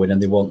ongoing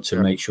and they want to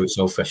make sure it's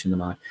all fresh in the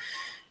mind.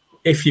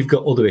 If you've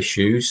got other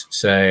issues,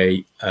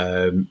 say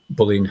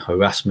bullying,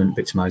 harassment,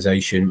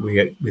 victimisation,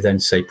 we then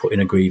say put in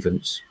a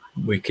grievance.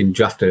 We can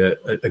draft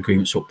a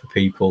grievance up for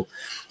people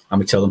and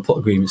we tell them put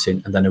a grievance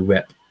in, and then a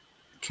rep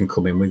can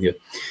come in with you.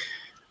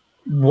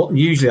 What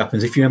usually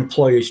happens if your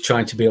employer is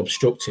trying to be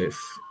obstructive,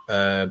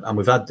 and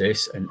we've had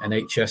this, and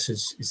NHS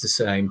is the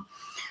same,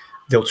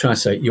 they'll try and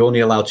say you're only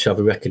allowed to have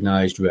a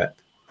recognised rep,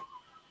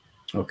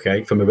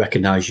 okay, from a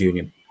recognised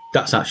union.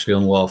 That's actually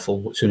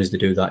unlawful. As soon as they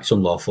do that, it's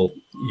unlawful.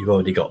 You've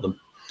already got them.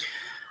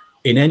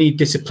 In any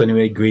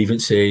disciplinary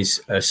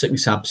grievances,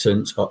 sickness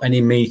absence, or any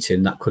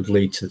meeting that could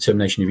lead to the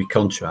termination of your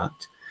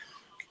contract,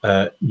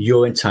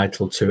 you're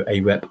entitled to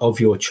a rep of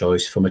your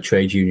choice from a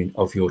trade union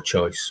of your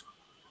choice.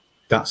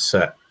 That's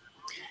set.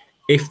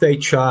 If they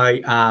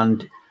try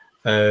and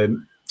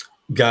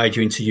guide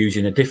you into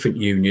using a different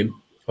union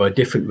or a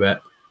different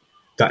rep,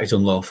 that is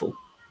unlawful.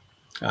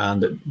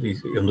 And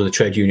under the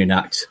Trade Union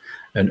Act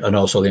and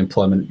also the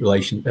Employment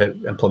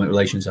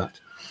Relations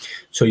Act.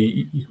 So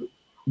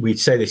we'd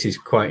say this is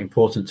quite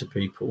important to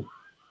people.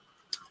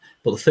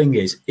 But the thing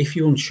is, if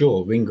you're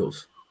unsure, ring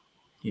us.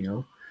 You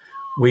know,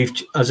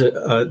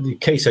 the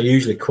case I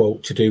usually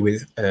quote to do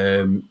with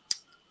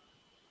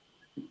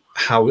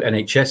how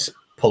NHS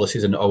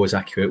policies are not always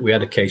accurate. We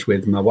had a case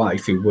with my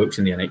wife who works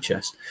in the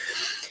NHS,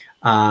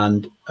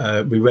 and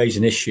we raised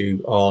an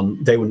issue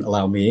on they wouldn't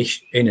allow me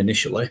in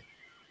initially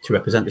to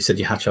represent. They said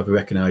you had to have a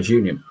recognised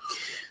union.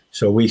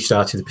 So we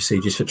started the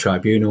procedures for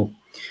tribunal.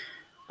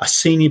 A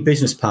senior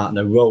business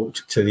partner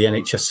wrote to the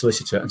NHS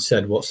solicitor and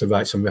said, what's the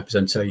rights on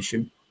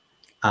representation?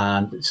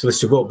 And the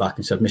solicitor wrote back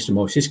and said, Mr.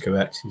 Morris is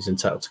correct. He's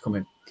entitled to come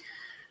in.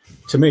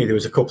 to me, there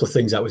was a couple of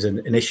things that was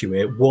an issue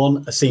here.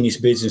 One, a senior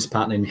business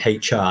partner in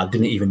HR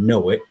didn't even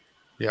know it.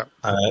 Yeah.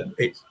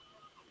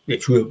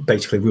 It's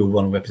basically Rule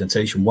 1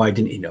 representation. Why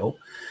didn't he know?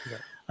 Yeah.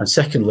 And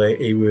secondly,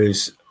 he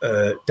was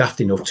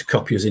daft enough to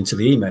copy us into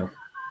the email.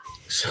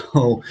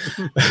 So,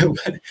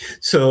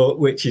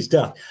 which is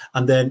daft.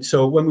 And then,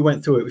 so when we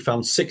went through it, we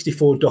found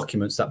 64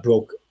 documents that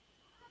broke,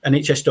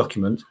 NHS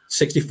document,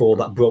 64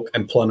 that broke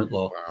employment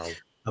law. Wow.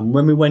 And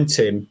when we went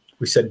in,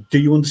 we said, do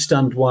you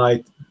understand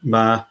why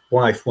my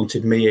wife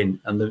wanted me in?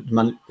 And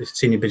the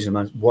senior business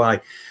man,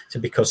 why? So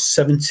because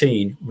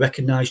 17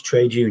 recognised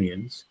trade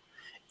unions,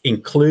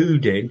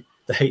 including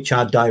the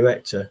HR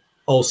director,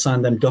 all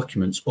signed them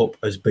documents up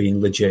as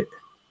being legit.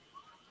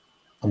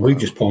 And we've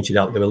just pointed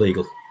out they're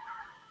illegal.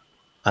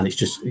 And it's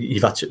just,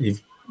 you've had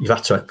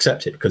to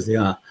accept it because they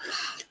are.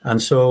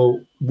 And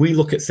so we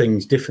look at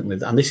things differently.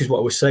 And this is what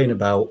I was saying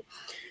about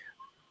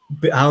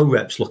our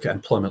reps look at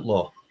employment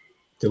law.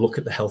 They look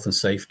at the health and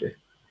safety.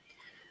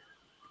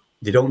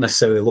 They don't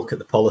necessarily look at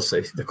the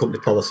policy, the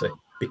company policy,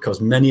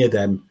 because many of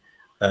them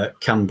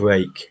can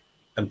break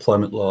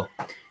employment law.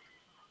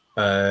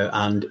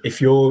 And if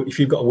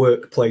you've got a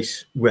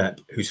workplace rep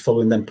who's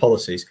following them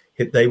policies,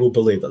 they will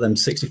believe that them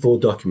 64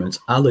 documents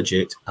are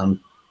legit and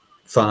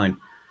fine.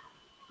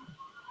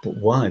 But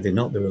why? They're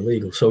not. They're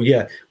illegal. So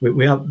yeah,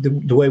 we have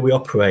the way we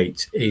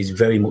operate is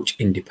very much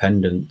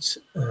independent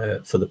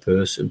for the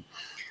person.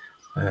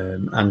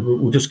 And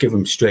we'll just give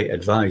them straight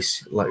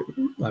advice. Like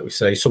we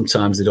say,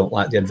 sometimes they don't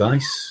like the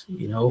advice,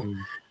 you know.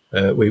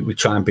 We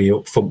try and be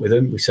upfront with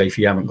them. We say, if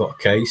you haven't got a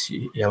case,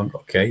 you haven't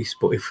got a case.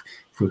 But if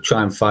we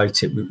try and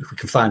fight it, if we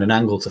can find an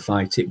angle to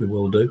fight it, we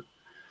will do.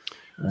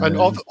 And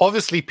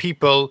obviously,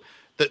 people,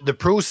 the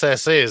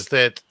process is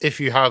that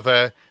if you have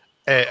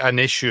an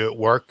issue at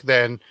work,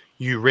 then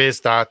you raise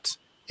that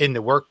in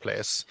the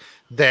workplace.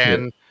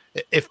 Then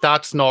if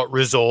that's not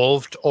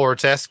resolved or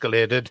it's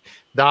escalated,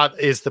 that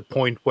is the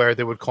point where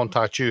they would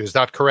contact you. Is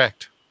that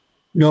correct?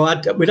 No,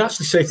 we'd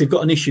actually say if they've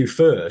got an issue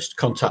first,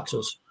 contact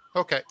us.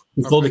 Okay.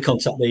 Before they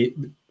contact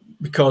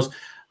because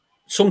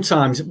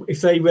sometimes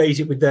if they raise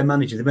it with their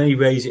manager, they may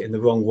raise it in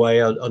the wrong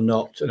way or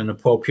not in an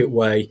appropriate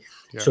way.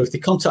 Yeah. So if they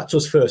contact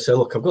us first, say,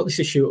 look, I've got this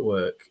issue at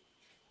work.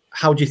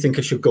 How do you think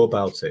I should go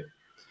about it?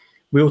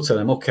 We'll tell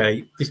them,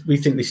 okay, we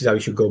think this is how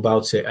you should go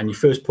about it. And your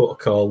first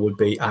protocol would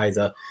be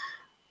either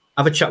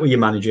have a chat with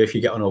your manager if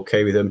you get on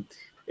okay with them.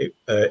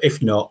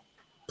 If not,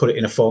 put it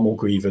in a formal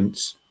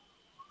grievance.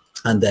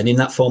 And then in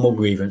that formal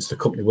grievance, the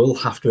company will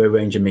have to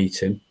arrange a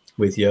meeting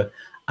with you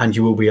and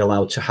you will be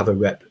allowed to have a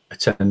rep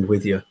attend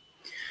with you.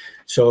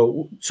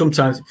 So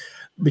sometimes,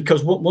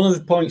 because one of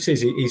the points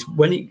is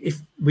if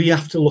we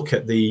have to look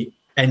at the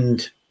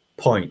end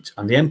point,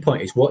 and the end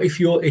point is, what if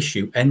your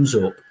issue ends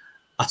up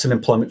at an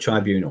employment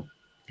tribunal?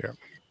 Yeah.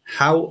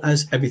 How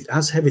has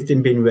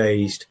everything been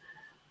raised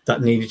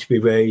that needed to be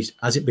raised?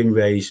 Has it been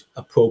raised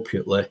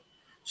appropriately?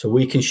 So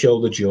we can show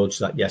the judge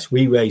that, yes,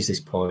 we raised this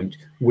point,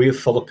 we have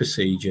followed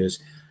procedures,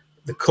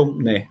 the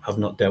company have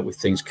not dealt with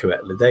things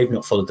correctly, they've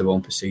not followed their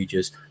own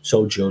procedures,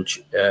 so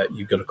judge,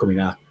 you've got to come in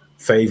our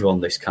favour on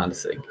this kind of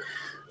thing.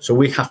 So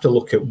we have to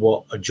look at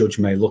what a judge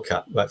may look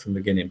at right from the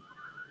beginning.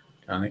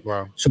 Right?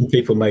 Wow. Some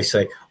people may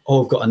say,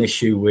 oh, I've got an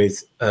issue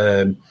with,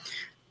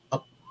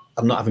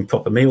 I'm not having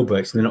proper meal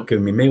breaks, and they're not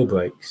giving me meal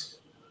breaks.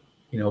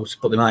 You know,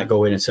 but they might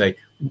go in and say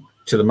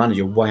to the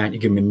manager, why aren't you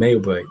giving me meal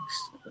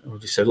breaks? And we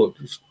just say, look,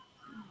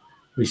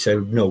 we say,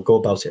 no, go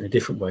about it in a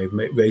different way,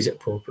 raise it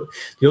appropriately.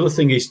 The other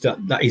thing is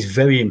that is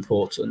very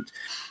important,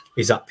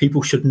 is that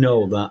people should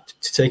know that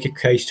to take a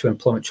case to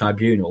employment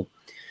tribunal,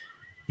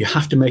 you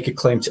have to make a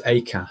claim to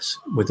ACAS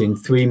within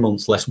 3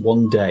 months less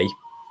 1 day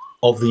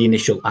of the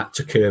initial act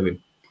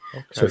occurring.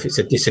 Okay. So if it's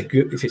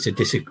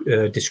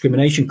a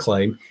discrimination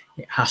claim,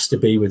 it has to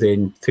be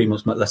within 3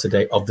 months less a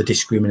day of the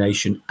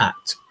discrimination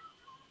act.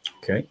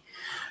 Okay.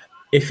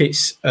 If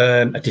it's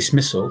a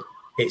dismissal,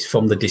 it's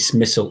from the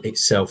dismissal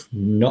itself,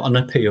 not an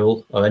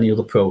appeal or any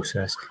other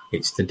process.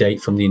 It's the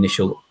date from the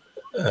initial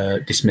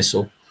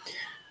dismissal.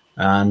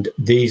 And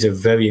these are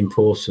very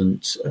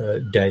important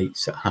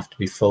dates that have to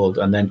be followed.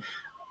 And then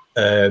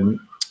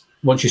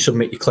once you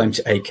submit your claim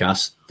to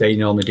ACAS, they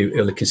normally do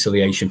early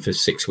conciliation for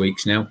 6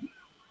 weeks now.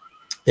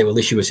 They will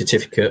issue a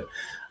certificate,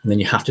 and then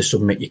you have to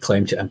submit your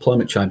claim to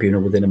employment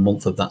tribunal within a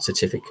month of that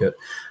certificate.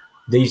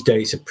 These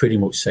dates are pretty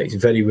much set. It's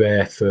very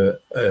rare for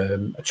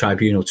a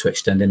tribunal to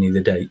extend any of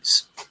the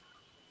dates.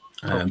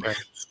 Okay.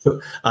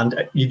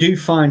 And you do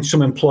find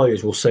some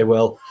employers will say,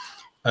 well,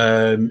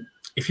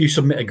 if you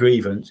submit a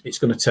grievance, it's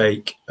going to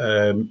take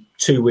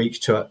 2 weeks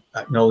to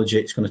acknowledge it.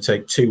 It's going to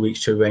take 2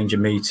 weeks to arrange a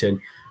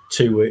meeting,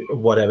 2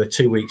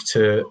 weeks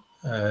to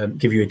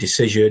give you a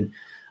decision.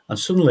 And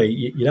suddenly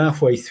you're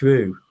halfway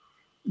through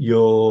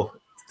your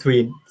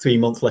three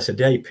month less a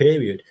day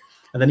period.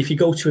 And then if you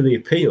go to the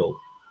appeal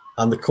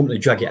and the company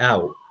drag it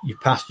out,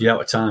 you're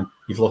out of time.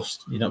 You've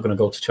lost. You're not going to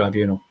go to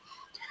tribunal.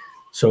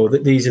 So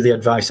these are the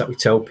advice that we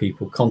tell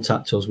people.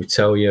 Contact us. We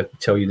tell you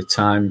the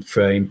time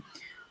frame,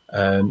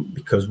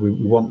 because we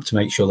want to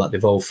make sure that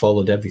they've all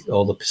followed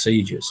all the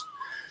procedures.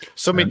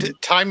 So, I mean,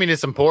 timing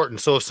is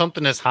important. So, if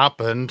something has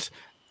happened,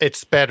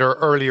 it's better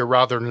earlier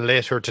rather than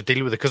later to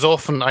deal with it. Because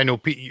often I know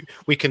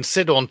we can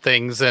sit on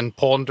things and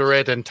ponder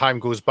it, and time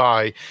goes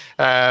by,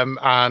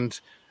 and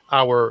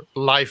our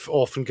life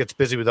often gets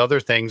busy with other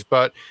things.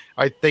 But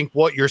I think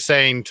what you're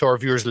saying to our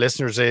viewers,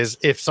 listeners, is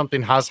if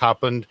something has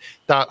happened,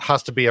 that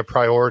has to be a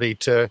priority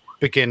to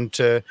begin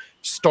to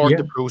start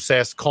the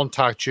process,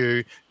 contact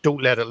you,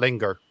 don't let it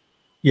linger.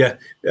 Yeah,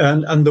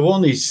 and the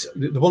one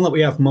that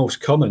we have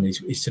most common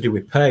is to do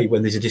with pay,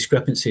 when there's a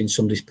discrepancy in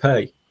somebody's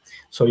pay.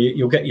 So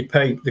you'll get your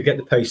pay, they get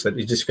the pay slip,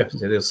 there's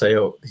discrepancy, they'll say,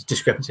 oh, there's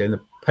discrepancy, and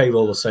the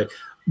payroll will say,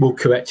 we'll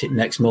correct it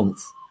next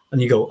month.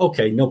 And you go,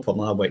 okay, no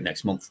problem, I'll wait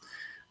next month.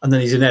 And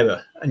then there's an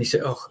error, and you say,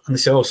 and they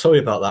say, oh, sorry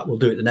about that, we'll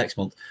do it the next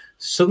month.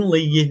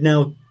 Suddenly you're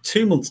now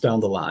 2 months down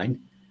the line,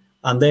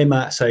 and they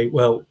might say,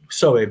 well,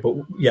 sorry, but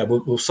yeah,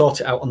 we'll sort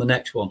it out on the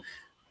next one.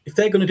 If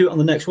they're going to do it on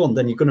the next one,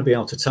 then you're going to be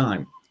out of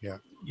time. Yeah.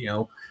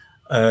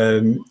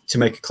 To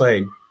make a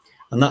claim.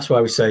 And that's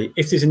why we say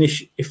if there's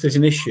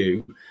an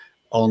issue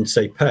on,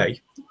 say,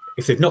 pay,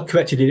 if they've not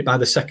corrected it by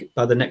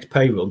the next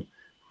pay run,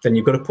 then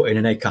you've got to put in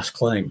an ACAS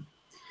claim,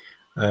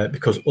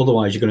 because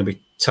otherwise you're going to be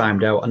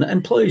timed out. And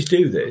employers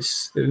do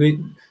this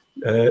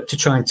to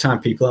try and time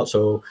people out.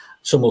 So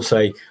some will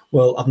say,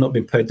 well, I've not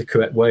been paid the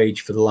correct wage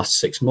for the last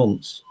 6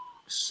 months,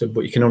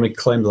 but you can only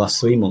claim the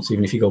last 3 months,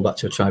 even if you go back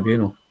to a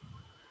tribunal.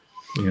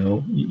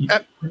 In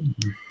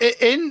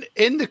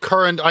the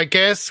current, I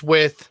guess,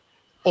 with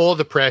all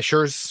the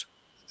pressures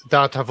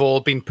that have all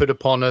been put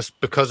upon us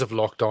because of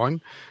lockdown,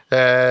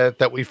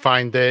 that we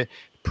find the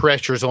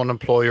pressures on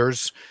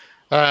employers,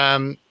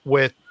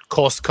 with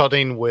cost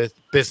cutting, with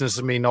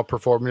businesses not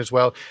performing as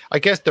well. I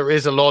guess there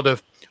is a lot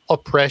of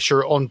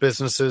pressure on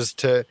businesses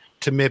to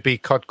maybe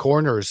cut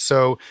corners.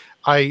 So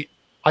I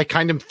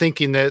kind of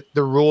thinking that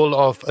the role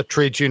of a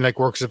trade union like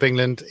Workers of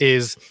England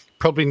is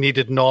probably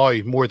needed now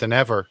more than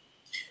ever.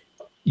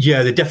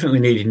 Yeah, they're definitely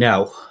needed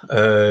now,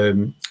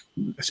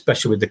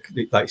 especially with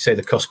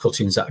the cost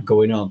cuttings that are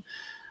going on.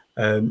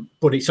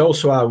 But it's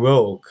also our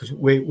role, because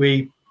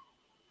we're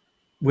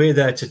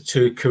there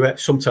to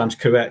sometimes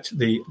correct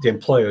the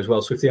employer as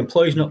well. So if the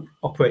employer's not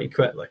operating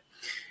correctly,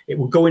 it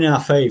will go in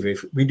our favour.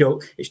 If we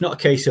don't, it's not a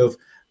case of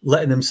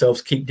letting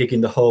themselves keep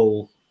digging the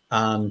hole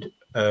and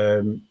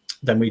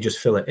then we just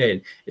fill it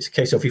in. It's a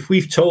case of, if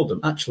we've told them,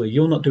 actually,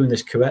 you're not doing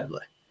this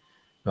correctly,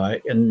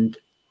 right? And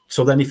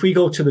so then if we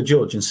go to the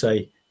judge and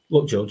say,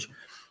 look, judge,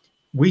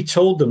 we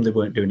told them they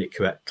weren't doing it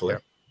correctly,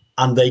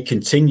 and they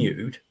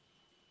continued,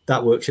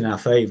 that works in our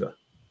favour.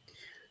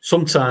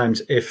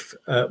 Sometimes if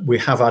we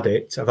have had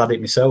it, I've had it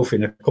myself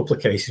in a couple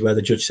of cases where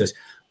the judge says,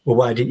 well,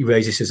 why didn't you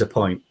raise this as a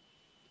point?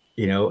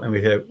 And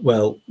we hear,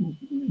 well,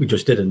 we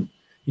just didn't.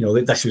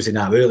 This was in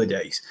our early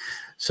days.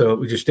 So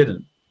we just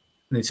didn't.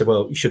 And he said,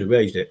 well, you should have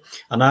raised it.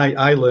 And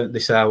I learned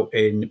this out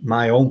in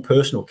my own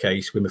personal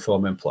case with my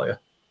former employer,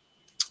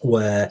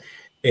 where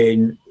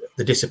in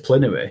the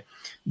disciplinary,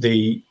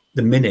 the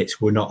minutes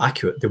were not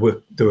accurate. They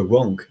were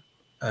wrong.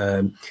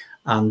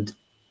 And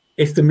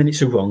if the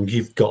minutes are wrong,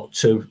 you've got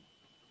to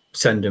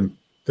send them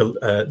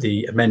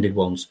the amended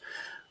ones.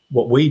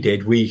 What we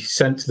did, we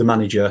sent to the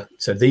manager,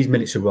 said, these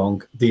minutes are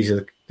wrong. These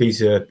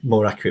are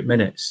more accurate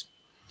minutes.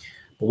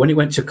 But when it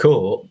went to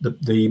court,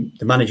 the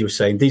manager was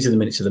saying, these are the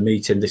minutes of the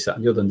meeting, this, that,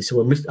 and the other. And they said,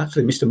 well,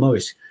 actually, Mr.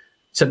 Morris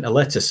sent a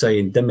letter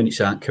saying the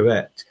minutes aren't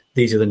correct.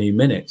 These are the new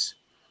minutes.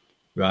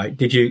 Right?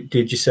 Did you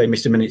say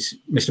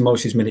Mr.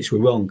 Morris's minutes were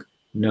wrong?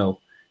 No.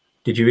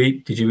 Did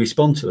you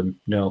respond to them?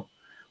 No.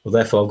 Well,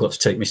 therefore, I've got to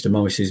take Mr.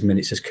 Morris's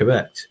minutes as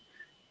correct,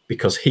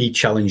 because he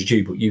challenged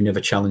you, but you never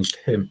challenged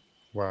him.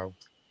 Wow.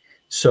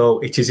 So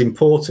it is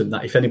important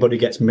that if anybody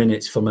gets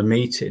minutes from a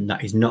meeting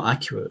that is not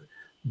accurate,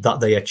 that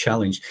they are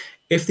challenged.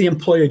 If the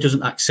employer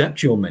doesn't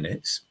accept your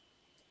minutes,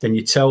 then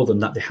you tell them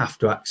that they have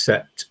to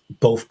accept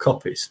both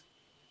copies.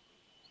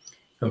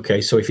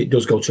 Okay, so if it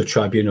does go to a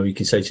tribunal, you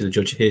can say to the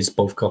judge, here's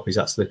both copies.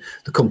 That's the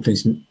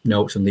company's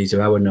notes, and these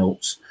are our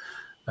notes.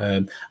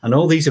 And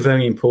all these are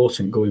very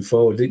important going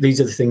forward.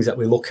 These are the things that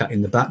we look at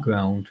in the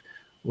background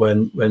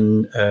when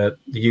the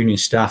union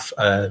staff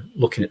are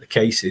looking at the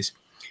cases.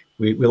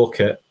 We look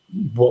at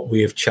what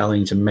we have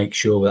challenged and make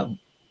sure that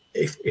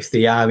if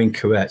they are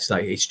incorrect,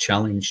 that it's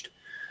challenged.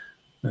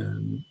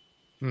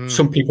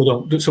 Some people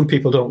don't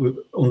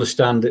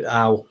understand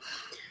how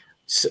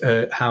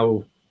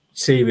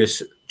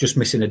serious just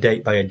missing a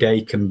date by a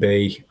day can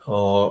be,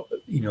 or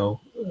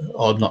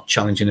not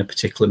challenging a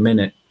particular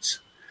minute,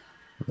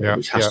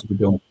 which has to be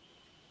done.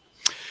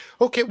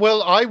 Okay,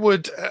 well, I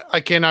would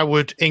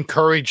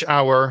encourage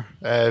our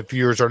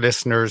viewers or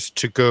listeners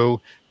to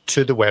go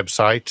to the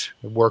website,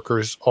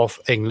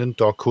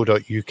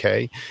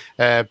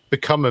 workersofengland.co.uk,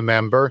 become a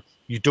member.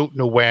 You don't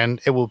know when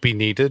it will be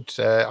needed.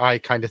 I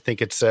kind of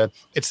think it's a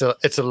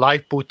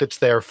lifeboat that's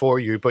there for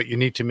you, but you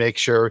need to make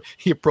sure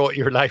you brought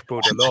your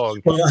lifeboat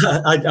along. Well,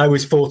 I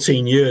was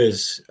 14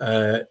 years.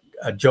 I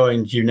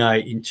joined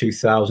Unite in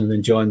 2000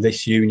 and joined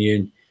this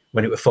union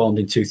when it was formed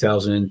in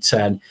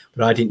 2010,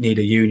 but I didn't need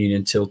a union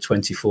until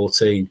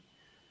 2014.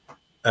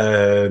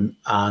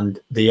 and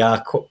they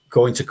are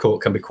going to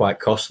court can be quite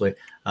costly.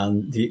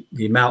 And the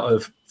amount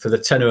of, for the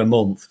tenner a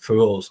month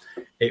for us,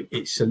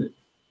 it's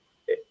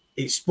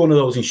one of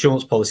those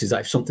insurance policies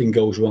that if something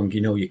goes wrong,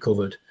 you're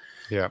covered.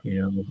 Yeah.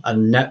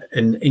 And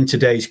in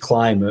today's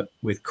climate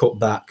with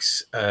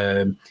cutbacks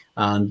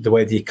and the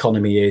way the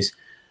economy is,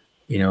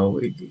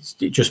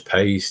 it just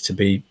pays to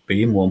be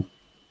in one.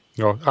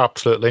 Oh,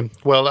 absolutely.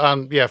 Well,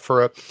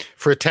 for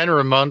a tenner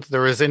a month,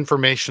 there is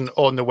information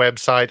on the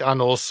website,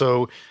 and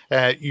also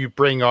you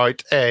bring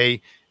out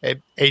a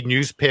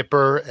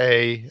newspaper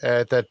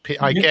that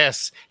I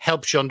guess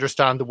helps you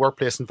understand the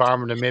workplace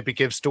environment and maybe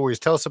give stories.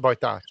 Tell us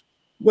about that.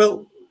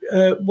 Well,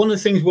 one of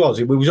the things was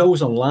it was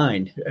always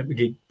online. We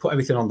did put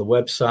everything on the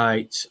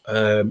website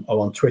or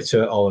on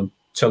Twitter or on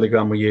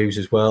Telegram we use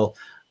as well.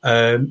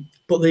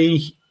 But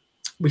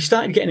we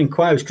started getting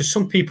inquiries because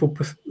some people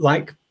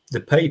like the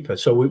paper.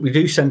 So we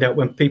do send out,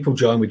 when people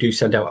join, we do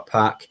send out a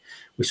pack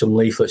with some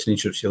leaflets, an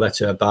introductory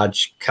letter, a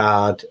badge,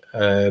 card,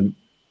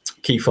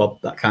 key fob,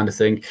 that kind of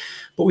thing.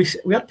 But we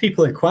had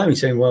people inquiring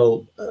saying,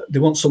 well, they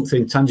want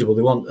something tangible.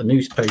 They want a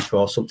newspaper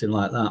or something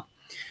like that.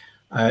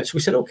 So we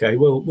said, okay,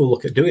 we'll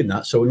look at doing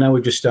that. So now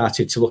we've just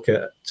started to look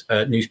at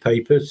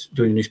newspapers,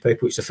 doing a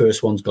newspaper, which the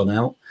first one's gone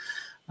out.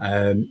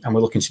 And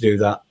we're looking to do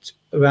that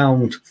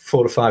around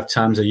 4 or 5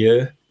 times a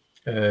year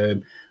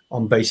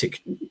on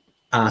basic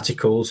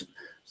articles,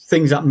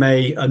 things that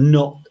are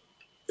not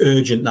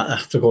urgent that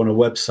have to go on a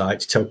website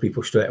to tell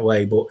people straight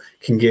away, but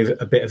can give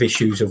a bit of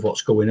issues of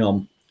what's going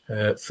on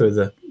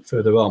further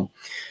on.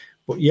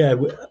 But yeah,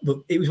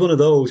 it was one of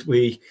those,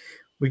 we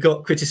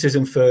got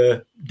criticism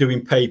for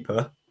doing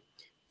paper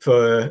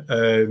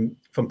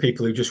from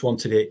people who just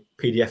wanted it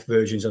PDF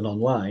versions and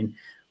online,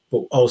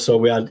 but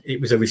also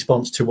it was a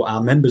response to what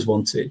our members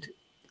wanted.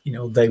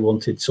 They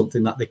wanted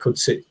something that they could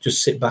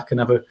sit back and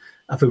have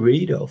a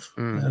read of.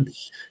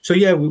 So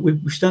yeah,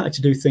 we started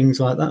to do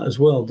things like that as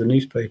well. The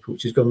newspaper,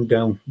 which has gone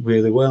down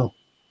really well.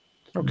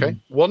 Okay,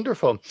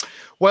 wonderful.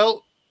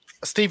 Well,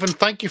 Stephen,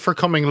 thank you for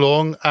coming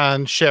along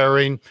and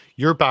sharing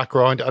your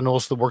background and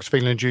also the Workers of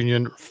England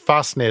Union.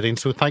 Fascinating.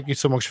 So thank you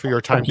so much for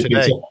your time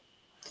today. Peter.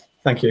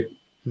 Thank you.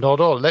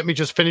 Not at all. Let me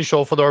just finish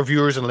off with our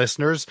viewers and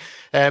listeners.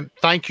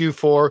 Thank you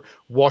for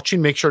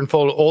watching. Make sure and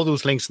follow all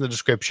those links in the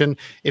description.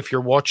 If you're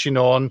watching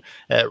on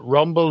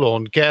Rumble,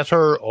 on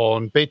Getter,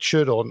 on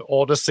BitChute, on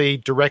Odyssey,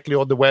 directly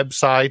on the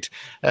website,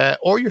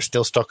 or you're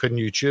still stuck on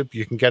YouTube,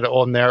 you can get it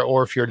on there.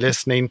 Or if you're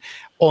listening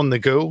on the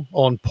go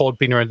on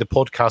Podbean or in the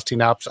podcasting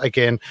apps,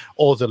 again,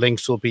 all the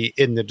links will be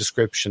in the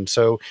description.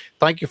 So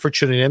thank you for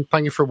tuning in.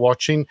 Thank you for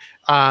watching.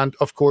 And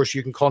of course,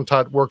 you can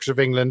contact Workers of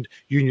England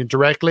Union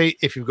directly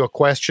if you've got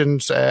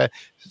questions.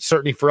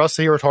 Certainly for us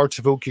here at Hearts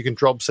of Oak, you can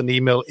drop us an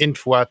email,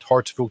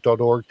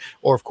 info@heartsofoak.org,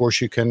 or of course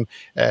you can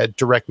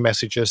direct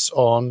message us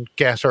on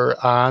Getter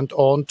and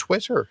on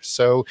Twitter.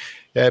 So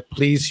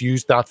please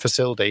use that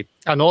facility.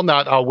 And on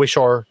that, I'll wish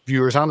our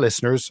viewers and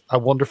listeners a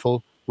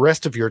wonderful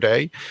rest of your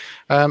day,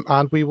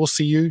 and we will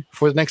see you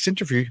for the next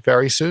interview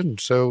very soon.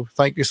 So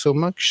thank you so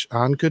much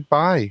and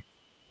goodbye.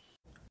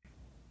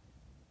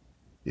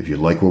 If you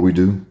like what we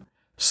do,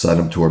 sign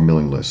up to our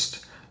mailing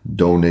list,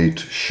 donate,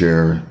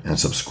 share, and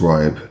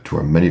subscribe to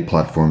our many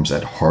platforms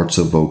at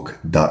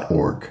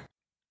heartsofoak.org.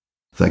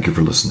 Thank you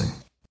for listening.